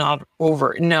 million and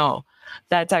over. No,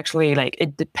 that's actually like,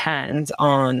 it depends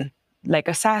on, like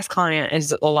a SaaS client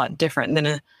is a lot different than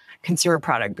a consumer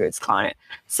product goods client.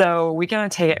 So we kind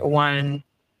of take it one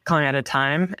client at a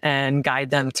time and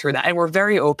guide them through that. And we're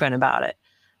very open about it.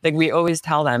 Like we always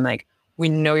tell them, like, we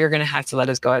know you're going to have to let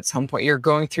us go at some point. You're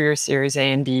going through your Series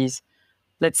A and Bs.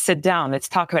 Let's sit down. Let's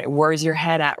talk about it. Where's your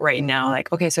head at right now?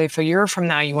 Like, okay, so if a year from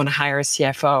now you want to hire a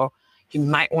CFO, you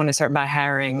might want to start by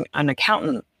hiring an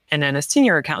accountant and then a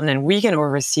senior accountant, and we can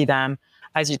oversee them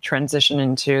as you transition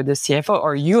into the CFO,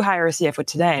 or you hire a CFO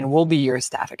today and we'll be your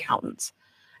staff accountants.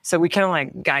 So we kind of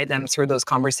like guide them through those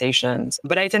conversations.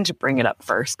 But I tend to bring it up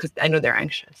first because I know they're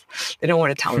anxious. They don't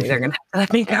want to tell me they're going to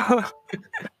let me go.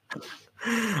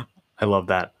 I love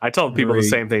that. I tell people the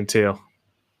same thing too.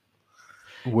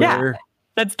 Yeah,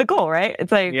 that's the goal, right?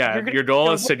 It's like, yeah, your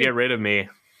goal is to get rid of me.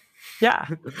 Yeah,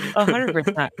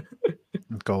 100%.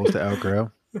 Goal is to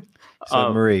outgrow.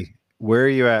 So Marie, where are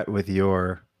you at with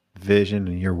your vision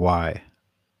and your why?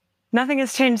 Nothing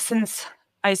has changed since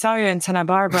I saw you in Santa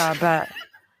Barbara, but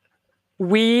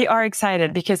we are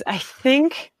excited because I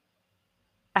think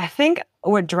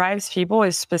what drives people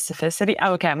is specificity.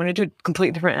 Okay, I'm going to do a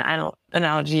completely different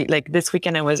analogy. Like this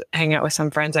weekend, I was hanging out with some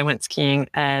friends. I went skiing,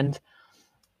 and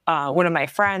one of my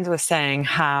friends was saying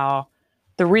how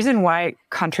the reason why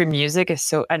country music is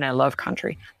so, and I love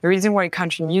country, the reason why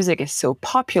country music is so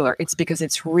popular, it's because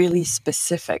it's really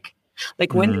specific.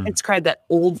 Like when they describe that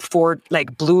old Ford,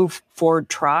 like blue Ford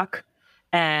truck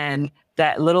and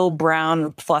that little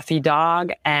brown fluffy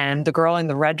dog and the girl in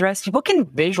the red dress, people can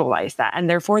visualize that. And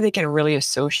therefore they can really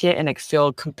associate and like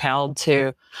feel compelled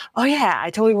to, oh yeah,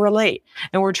 I totally relate.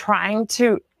 And we're trying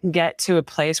to get to a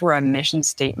place where our mission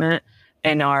statement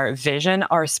and our vision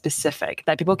are specific,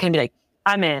 that people can be like,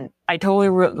 I'm in, I totally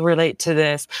relate to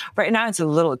this. Right now it's a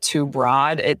little too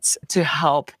broad. It's to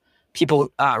help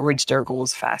people reach their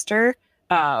goals faster.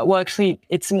 Well, actually,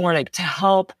 it's more like to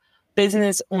help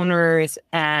business owners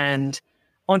and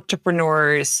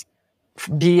entrepreneurs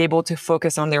be able to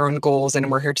focus on their own goals, and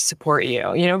we're here to support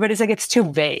you, you know, but it's like, it's too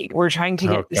vague. We're trying to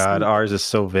get Oh God, ours is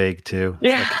so vague too.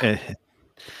 Yeah. Like,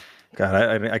 God,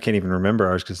 I can't even remember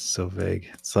ours because it's so vague.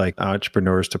 It's like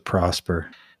entrepreneurs to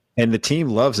prosper. And the team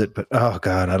loves it, but oh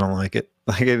God, I don't like it.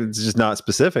 Like, it's just not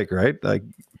specific, right? Like,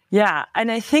 yeah.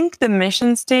 And I think the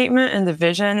mission statement and the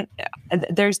vision,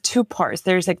 there's two parts.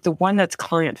 There's like the one that's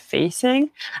client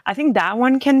facing. I think that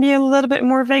one can be a little bit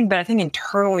more vague, but I think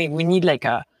internally we need like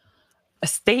a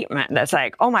statement that's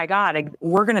like, oh my God, like,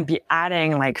 we're going to be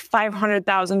adding like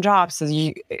 500,000 jobs to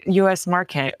the US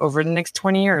market over the next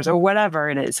 20 years or whatever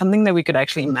it is, something that we could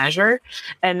actually measure.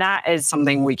 And that is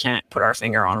something we can't put our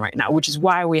finger on right now, which is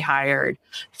why we hired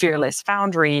Fearless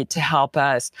Foundry to help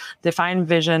us define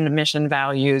vision, mission,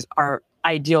 values, our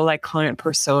ideal like client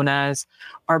personas,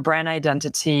 our brand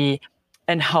identity,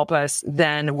 and help us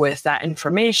then with that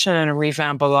information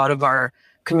revamp a lot of our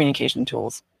communication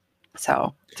tools.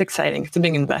 So it's exciting. It's a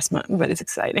big investment, but it's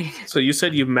exciting. So you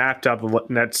said you mapped out the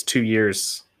next 2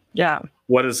 years. Yeah.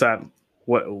 What is that?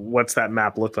 What's that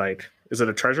map look like? Is it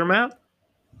a treasure map?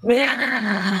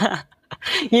 Yeah.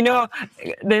 You know,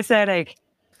 they said like,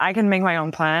 I can make my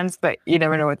own plans, but you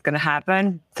never know what's going to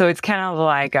happen. So it's kind of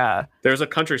like there's a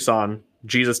country song,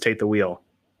 Jesus Take the Wheel.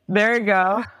 There you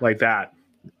go. Like that.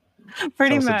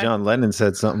 Pretty also much. John Lennon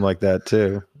said something like that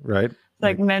too, right?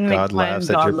 Like men make God plans, laughs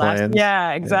at God your laughs. plans.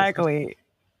 Yeah, exactly.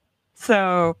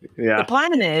 So Yeah. the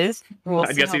plan is,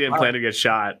 I guess he didn't plan to get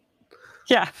shot.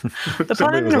 Yeah. The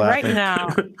Somebody plan was right laughing.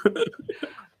 now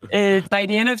is by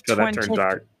the end of So that turned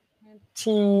dark.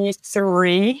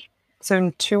 2023, so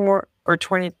in 2 more or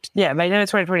 20, yeah, by the end of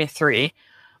 2023,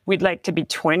 we'd like to be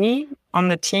 20 on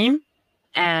the team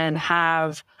and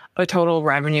have a total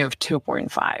revenue of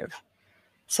 2.5.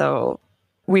 So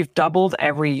we've doubled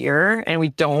every year, and we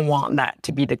don't want that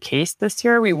to be the case this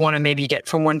year. We want to maybe get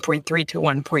from 1.3 to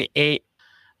 1.8,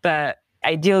 but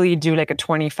ideally do like a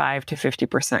 25 to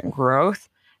 50% growth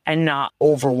and not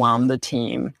overwhelm the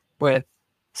team with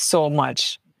so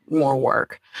much more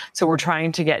work. So we're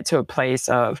trying to get to a place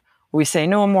of, we say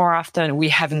no more often. We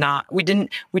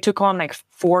took on like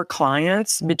 4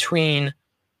 clients between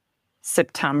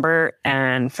September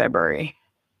and February.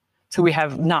 So we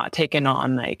have not taken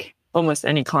on like almost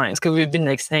any clients because we've been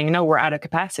like saying, no, we're out of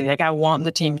capacity. Like, I want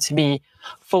the team to be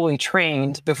fully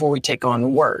trained before we take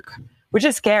on work, which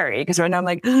is scary because right now I'm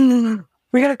like,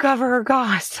 we got to cover our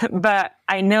costs. But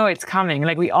I know it's coming.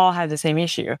 Like, we all have the same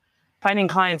issue. Finding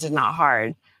clients is not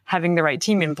hard. Having the right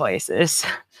team in place is.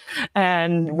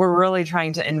 And we're really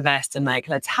trying to invest in like,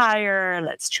 let's hire,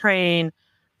 let's train.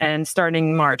 And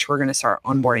starting March, we're going to start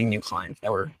onboarding new clients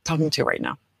that we're talking to right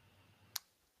now.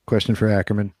 Question for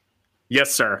Ackerman. Yes,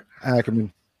 sir.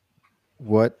 Ackerman,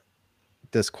 what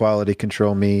does quality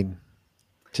control mean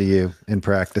to you in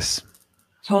practice?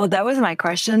 Well, that was my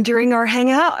question during our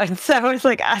hangout. And so I was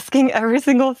like asking every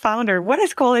single founder, what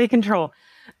is quality control?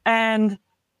 And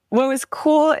what was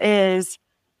cool is,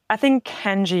 I think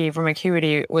Kenji from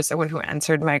Acuity was the one who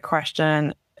answered my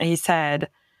question. He said,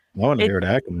 I want to hear what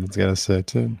Ackerman's got to say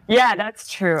too. Yeah, that's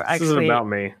true. This Actually, isn't about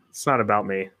me. It's not about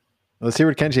me. Let's hear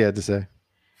what Kenji had to say.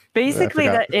 basically,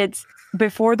 I forgot. that it's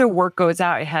before the work goes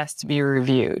out, it has to be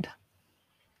reviewed.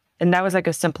 And that was like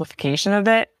a simplification of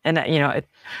it. And,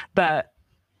 but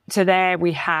today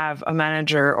we have a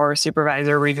manager or a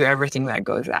supervisor review everything that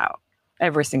goes out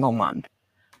every single month.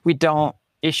 We don't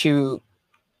issue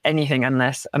anything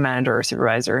unless a manager or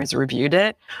supervisor has reviewed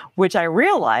it, which I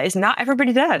realized not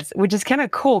everybody does, which is kind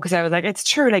of cool because I was like, it's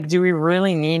true. Like, do we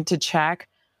really need to check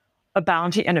a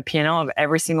balance sheet and a P&L of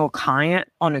every single client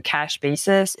on a cash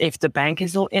basis if the bank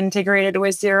is integrated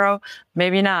with Xero?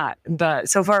 Maybe not. But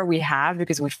so far we have,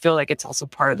 because we feel like it's also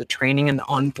part of the training and the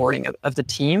onboarding of the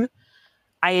team.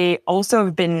 I also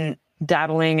have been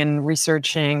dabbling and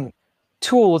researching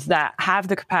tools that have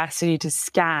the capacity to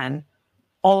scan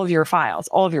all of your files,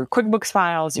 all of your QuickBooks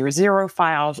files, your Xero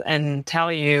files, and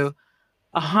tell you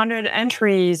 100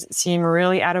 entries seem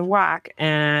really out of whack,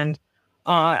 and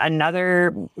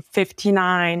another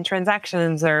 59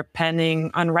 transactions are pending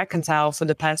unreconciled for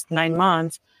the past 9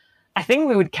 months. I think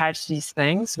we would catch these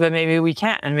things, but maybe we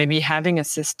can't. And maybe having a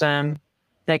system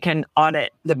that can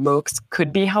audit the books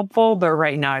could be helpful, but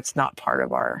right now it's not part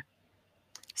of our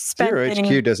spending.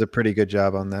 Xero HQ does a pretty good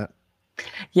job on that.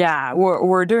 Yeah,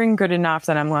 we're doing good enough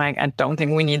that I'm like, I don't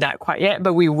think we need that quite yet,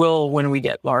 but we will when we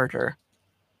get larger.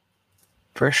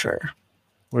 For sure.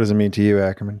 What does it mean to you,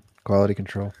 Ackerman? Quality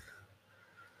control.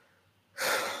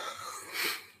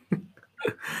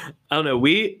 I don't know.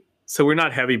 So we're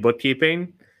not heavy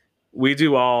bookkeeping. We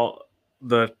do all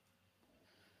the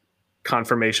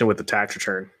confirmation with the tax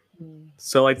return.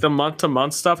 So like the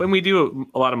month-to-month stuff, and we do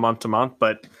a lot of month-to-month,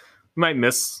 but we might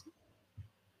miss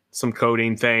some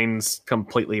coding things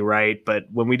completely right. But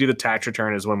when we do the tax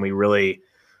return is when we really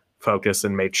focus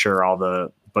and make sure all the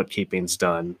bookkeeping's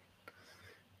done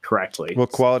correctly. Well,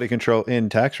 quality control in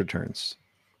tax returns.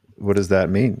 What does that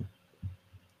mean?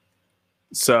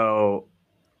 So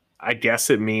I guess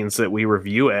it means that we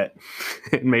review it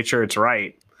and make sure it's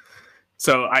right.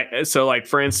 So like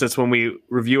for instance, when we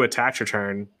review a tax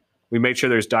return, we make sure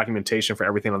there's documentation for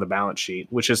everything on the balance sheet,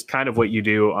 which is kind of what you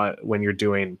do when you're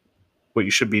doing what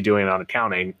you should be doing on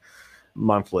accounting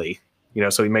monthly.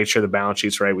 So we make sure the balance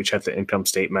sheet's right. We check the income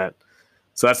statement.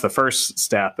 So that's the first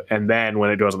step. And then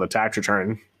when it goes on the tax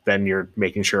return, then you're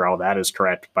making sure all that is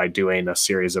correct by doing a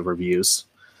series of reviews.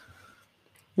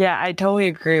 Yeah, I totally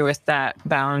agree with that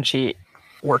balance sheet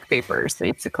work papers,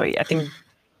 basically. I think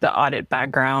the audit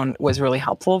background was really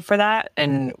helpful for that.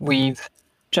 And we've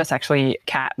just actually,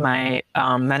 Kat, my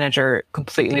manager,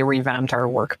 completely revamped our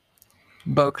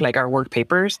workbook, like our work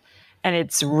papers. And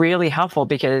it's really helpful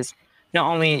because not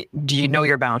only do you know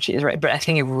your balance sheet is right, but I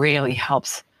think it really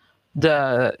helps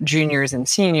the juniors and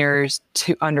seniors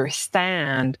to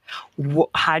understand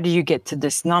how do you get to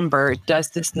this number?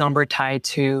 Does this number tie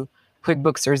to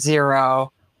QuickBooks or Xero?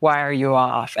 Why are you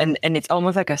off? And it's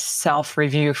almost like a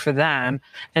self-review for them.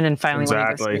 And then finally, when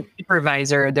you go to the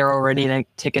supervisor, they're already like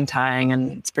tick and tying,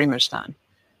 and it's pretty much done.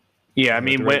 Yeah, I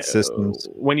mean,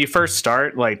 when you first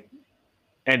start, like,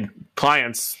 and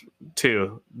clients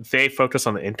too, they focus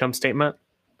on the income statement,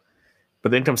 but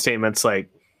the income statement's like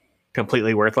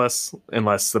completely worthless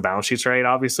unless the balance sheet's right,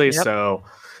 obviously. Yep. So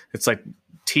it's like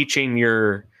teaching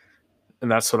and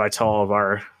that's what I tell all of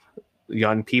our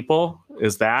young people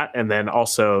is that. And then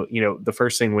also, the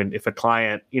first thing if a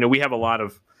client, we have a lot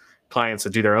of clients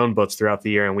that do their own books throughout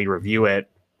the year, and we review it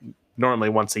normally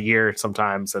once a year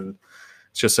sometimes. And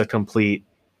it's just a complete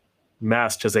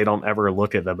mess because they don't ever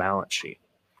look at the balance sheet.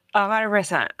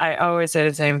 100%. I always say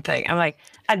the same thing. I'm like,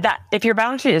 if your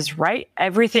balance sheet is right,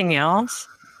 everything else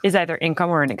is either income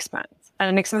or an expense. And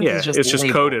an expense is just it's just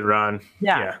coded, Ron.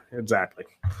 Yeah, exactly.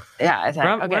 Yeah, it's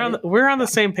like, we're on the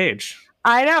same page.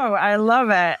 I know. I love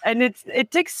it. And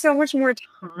it takes so much more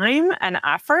time and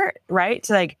effort, right?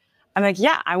 I'm like,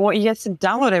 yeah, I want you guys to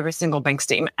download every single bank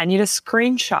statement. I need a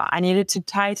screenshot. I need it to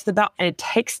tie to the balance. And it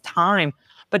takes time.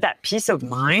 But that peace of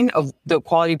mind of the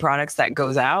quality products that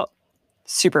goes out,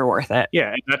 super worth it.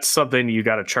 Yeah, and that's something you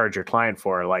got to charge your client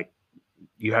for. Like,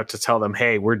 you have to tell them,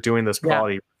 hey, we're doing this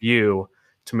quality review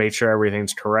to make sure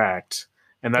everything's correct.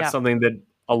 And that's something that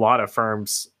a lot of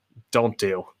firms don't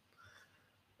do.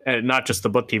 And not just the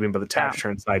bookkeeping, but the tax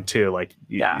return side too. Like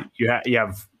you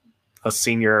have a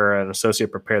senior or an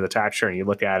associate prepare the tax return, you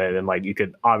look at it, and like you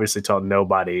could obviously tell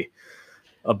nobody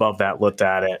above that looked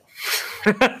at it.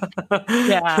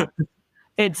 Yeah.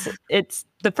 It's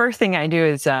the first thing I do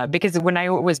is because when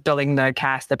I was building the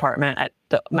CAS department at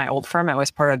my old firm, I was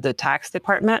part of the tax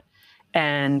department,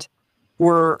 and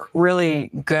we're really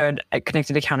good at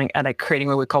connected accounting at like creating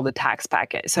what we call the tax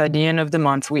packet. So at the end of the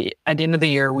month, at the end of the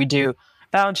year, we do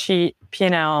balance sheet,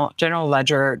 P&L, general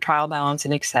ledger, trial balance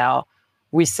in Excel.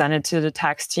 We send it to the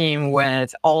tax team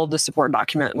with all the support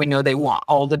document we know they want,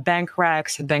 all the bank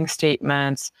recs, bank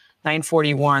statements,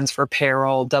 941s for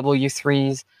payroll,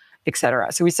 W-3s,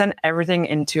 etc. So we send everything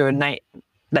into a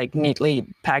neatly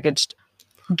packaged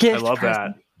gift. I love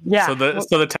that. Yeah. So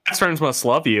the tax firms must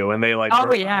love you, and they like.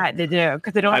 Oh yeah, they do,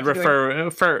 because they don't. I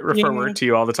refer word to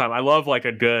you all the time. I love like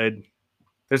a good.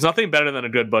 There's nothing better than a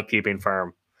good bookkeeping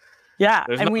firm. Yeah,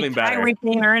 there's and nothing better.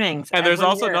 Retained earnings, and there's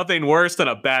also nothing worse than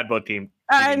a bad bookkeeping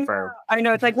firm. I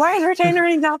know. It's like, why is retained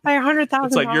earnings out by $100,000?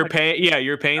 It's like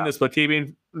you're paying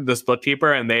this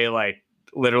bookkeeper, and they like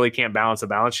literally can't balance a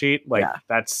balance sheet. Like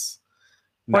that's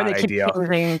not ideal. Or they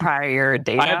keep changing prior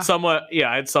data. I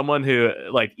had someone who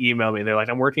like emailed me. They're like,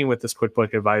 I'm working with this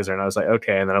QuickBooks advisor, and I was like,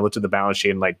 okay. And then I looked at the balance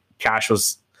sheet, and like cash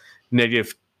was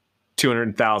negative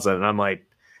 $200,000, and I'm like,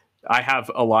 I have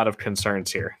a lot of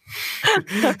concerns here.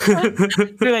 You're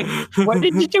like, what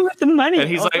did you do with the money? And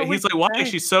he's like, why is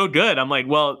she so good? I'm like,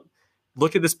 well,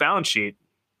 look at this balance sheet.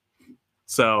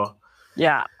 So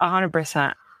yeah,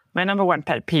 100%. My number one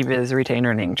pet peeve is retained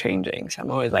earning changing. So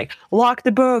I'm always like, lock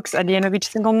the books at the end of each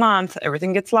single month.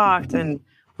 Everything gets locked. And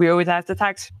we always ask the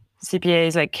tax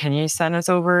CPAs, like, can you send us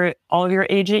over all of your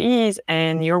AGEs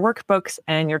and your workbooks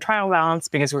and your trial balance,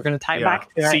 because we're going to tie it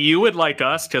back to it. See, you would like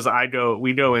us, because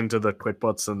we go into the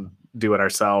QuickBooks and do it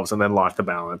ourselves and then lock the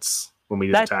balance when we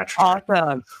do the tax return.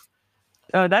 Awesome.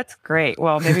 Oh, that's great.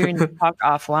 Well, maybe we need to talk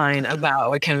offline about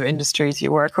what kind of industries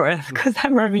you work with, because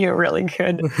that might be a really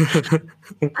good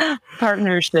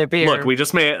partnership here. Look, we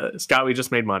just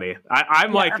made money.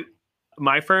 I'm like,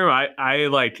 my firm,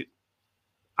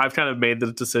 I've kind of made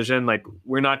the decision, like,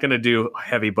 we're not going to do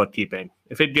heavy bookkeeping.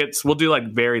 If it gets, we'll do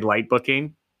like very light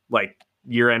booking, like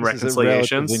year-end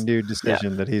reconciliations. Is a relatively new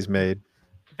decision that he's made.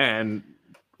 And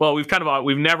well,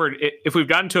 we've never, if we've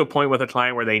gotten to a point with a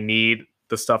client where they need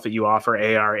the stuff that you offer,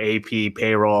 AR, AP,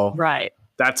 payroll, right?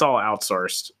 That's all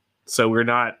outsourced. So we're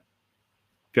not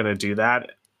going to do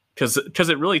that because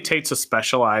it really takes a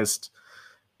specialized,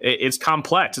 it's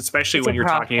complex, especially when you're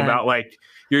talking about, like,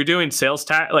 you're doing sales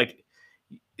tax, like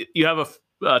you have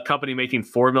a company making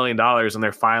 $4 million and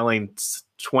they're filing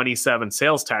 27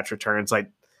 sales tax returns. Like,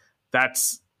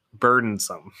 that's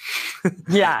burdensome.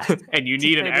 Yeah. And you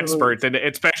need an expert, and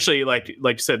especially like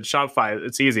you said, Shopify,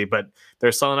 it's easy, but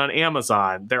they're selling on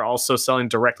Amazon. They're also selling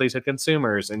directly to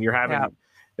consumers, and you're having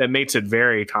that makes it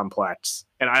very complex.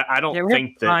 And I don't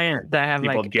think that have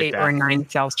like 8 or 9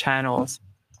 sales channels.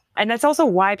 And that's also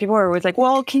why people are always like,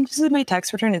 well, can you just do my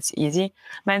tax return? It's easy.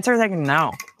 My answer is like,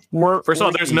 no. First of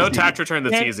all, there's no tax return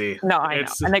that's easy. No, I know.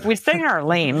 And like, we stay in our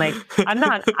lane. Like, I'm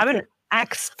an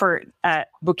expert at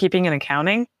bookkeeping and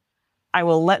accounting. I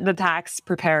will let the tax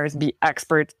preparers be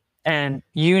experts, and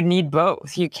you need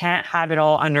both. You can't have it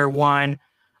all under one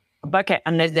bucket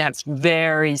unless they have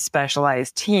very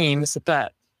specialized teams,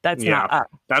 but that's not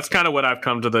up. That's kind of what I've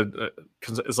come to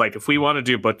because it's like, if we want to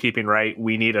do bookkeeping right,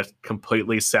 we need a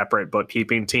completely separate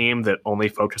bookkeeping team that only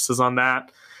focuses on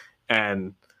that.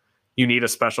 And you need a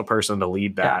special person to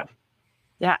lead that.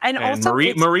 Yeah. And also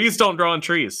Maries don't grow on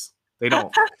trees. They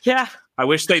don't. Yeah. I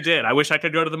wish they did. I wish I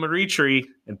could go to the Marie tree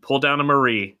and pull down a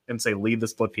Marie and say, lead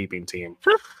this bookkeeping team.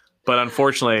 But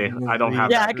unfortunately, I don't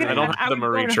have that. I don't have the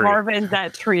Marie tree. Harvest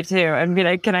that tree too and be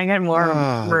like, can I get more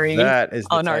Marie? That is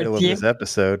the title of this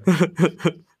episode.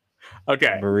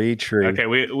 Okay. Marie tree. Okay,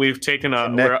 we've taken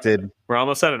connected. We're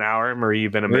almost at an hour. Marie,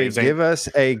 you've been amazing. Marie, give us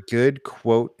a good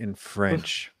quote in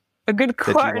French. A good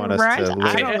quote in French?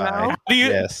 I don't know.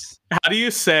 How do you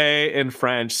say in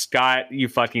French, Scott, you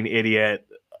fucking idiot,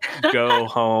 go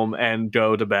home and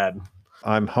go to bed?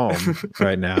 I'm home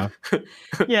right now.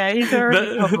 Yeah, he's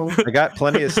already home. I got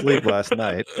plenty of sleep last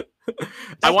night.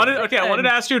 I wanted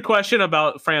to ask you a question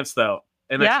about France, though,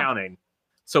 and accounting.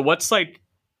 So what's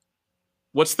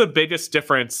the biggest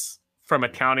difference from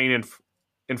accounting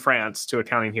in France to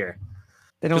accounting here?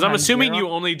 Because I'm assuming you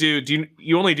only do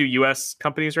you only do U.S.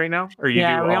 companies right now? Or we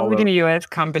only do U.S.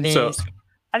 companies. So,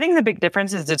 I think the big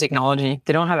difference is the technology.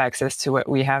 They don't have access to what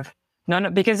we have.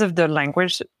 Because of the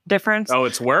language difference. Oh,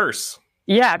 it's worse.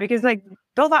 Yeah, because like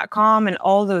Bill.com and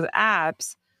all those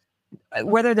apps,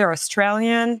 whether they're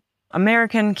Australian,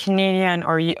 American, Canadian,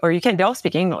 or UK, they all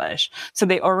speak English. So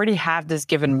they already have this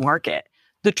given market.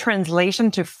 The translation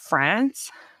to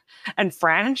France and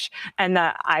French and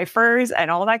the IFRS and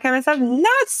all that kind of stuff,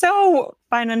 not so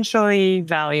financially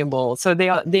valuable. So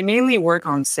they mainly work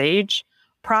on Sage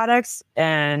products,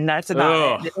 and that's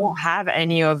about it. They don't have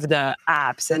any of the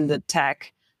apps and the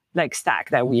tech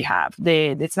stack that we have.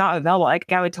 It's not available. Like,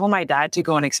 I would tell my dad to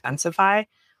go on Expensify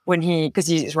because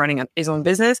he's running his own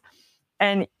business,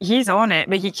 and he's on it,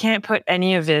 but he can't put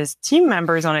any of his team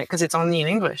members on it because it's only in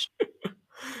English.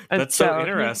 That's so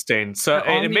interesting. So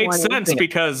it makes sense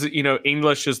because,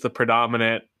 English is the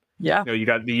predominant. Yeah. You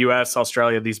got the US,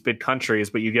 Australia, these big countries,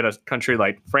 but you get a country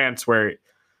like France where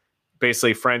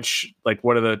basically French, like,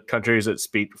 what are the countries that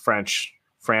speak French?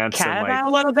 France, Canada and a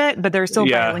little bit, but they're still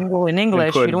bilingual in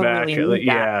English. You don't really need that.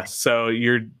 Yeah. So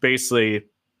you're basically,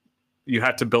 you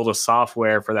have to build a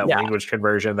software for that language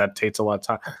conversion that takes a lot of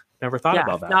time. Never thought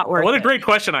about that. Not worth what a great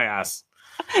question I asked.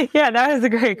 Yeah, that was a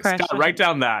great question. Scott, write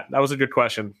down that. That was a good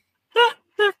question.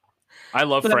 I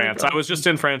love France. I was just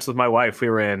in France with my wife. We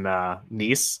were in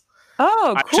Nice.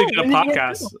 Oh, I cool. actually did a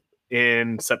podcast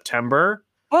in September.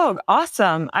 Oh,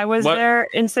 awesome. I was there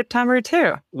in September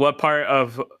too. What part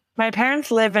of... My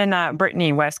parents live in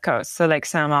Brittany, West Coast. So like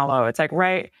Saint-Malo. It's like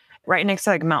right next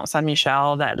to like Mount Saint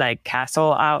Michel, that like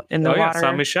castle out in the water.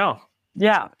 Saint Michel.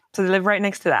 Yeah. So they live right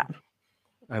next to that.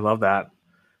 I love that.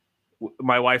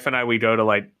 My wife and I, we go to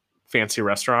like fancy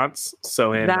restaurants.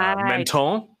 So in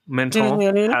Menton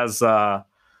has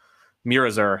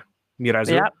Mirazur,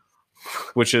 yep.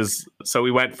 which is, so we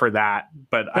went for that,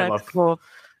 but I love cool.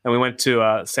 And we went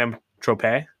to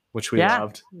Saint-Tropez, which we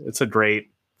loved.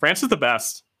 France is the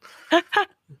best.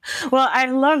 Well, I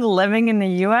love living in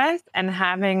the US and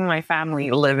having my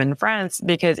family live in France,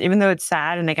 because even though it's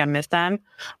sad and like I miss them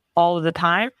all of the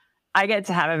time, I get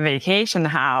to have a vacation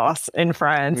house in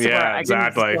France where I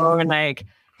can go and like,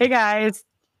 hey guys,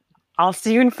 I'll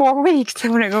see you in 4 weeks. I'm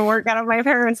going to go work out of my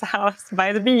parents' house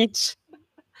by the beach.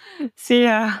 See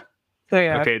ya. So,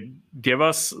 yeah. Okay.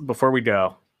 Before we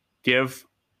go, give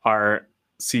our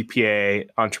CPA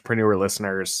entrepreneur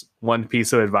listeners one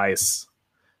piece of advice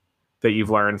that you've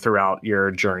learned throughout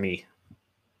your journey.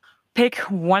 Pick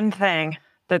one thing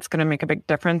that's going to make a big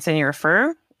difference in your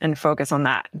firm and focus on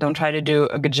that. Don't try to do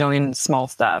a gajillion small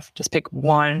stuff. Just pick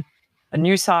one, a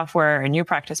new software, a new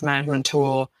practice management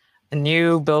tool, a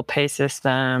new bill pay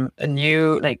system,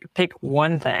 pick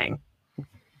one thing,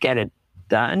 get it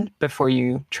done before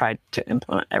you try to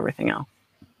implement everything else.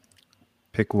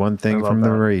 Pick one thing from the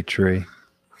Marie tree.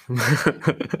 I'm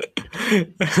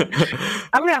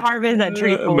going to harvest that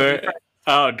tree.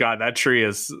 Oh God, that tree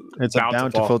it's a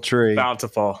bountiful tree.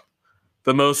 Bountiful.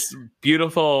 The most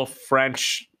beautiful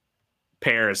French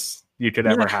pears you could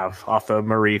ever have off the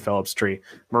Marie Phillips tree.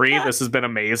 Marie, this has been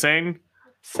amazing.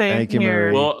 Thank you,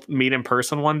 Marie. We'll meet in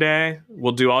person one day.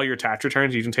 We'll do all your tax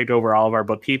returns. You can take over all of our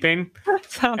bookkeeping.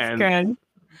 Sounds good.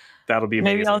 That'll be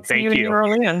amazing. Maybe I'll see you in New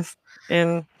Orleans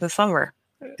in the summer.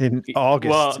 In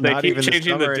August. Well, they keep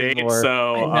changing the date, anymore.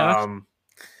 So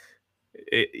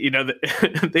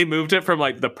they moved it from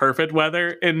like the perfect weather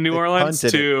in New Orleans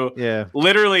to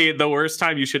literally the worst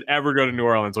time you should ever go to New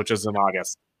Orleans, which is in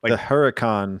August. Like the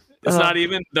hurricane. It's not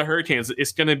even the hurricanes.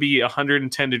 It's going to be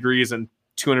 110 degrees and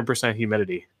 200%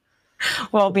 humidity.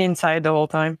 Well, I'll be inside the whole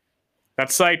time.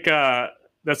 That's like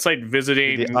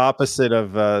visiting the opposite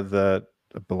of the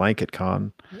blanket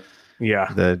con.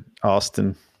 Yeah, the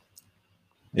Austin.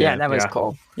 Yeah, that was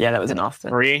cool. Yeah, that was in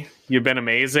Austin. Marie, you've been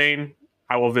amazing.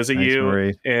 I will visit you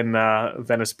Marie. in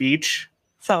Venice Beach.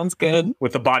 Sounds good.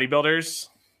 With the bodybuilders.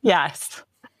 Yes.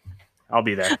 I'll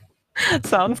be there.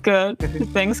 Sounds good.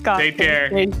 Thanks, Scott. Take care.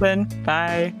 Jason.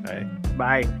 Bye.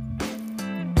 Bye.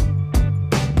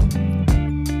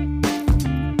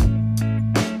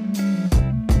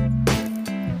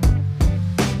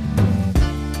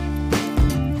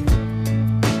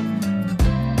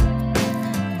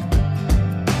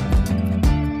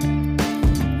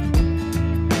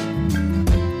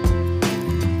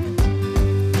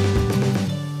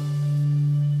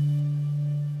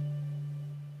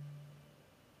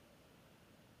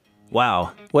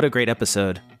 Wow, what a great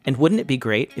episode. And wouldn't it be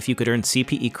great if you could earn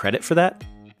CPE credit for that?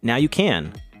 Now you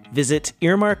can. Visit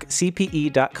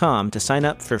earmarkcpe.com to sign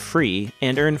up for free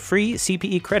and earn free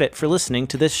CPE credit for listening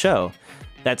to this show.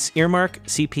 That's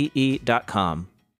earmarkcpe.com.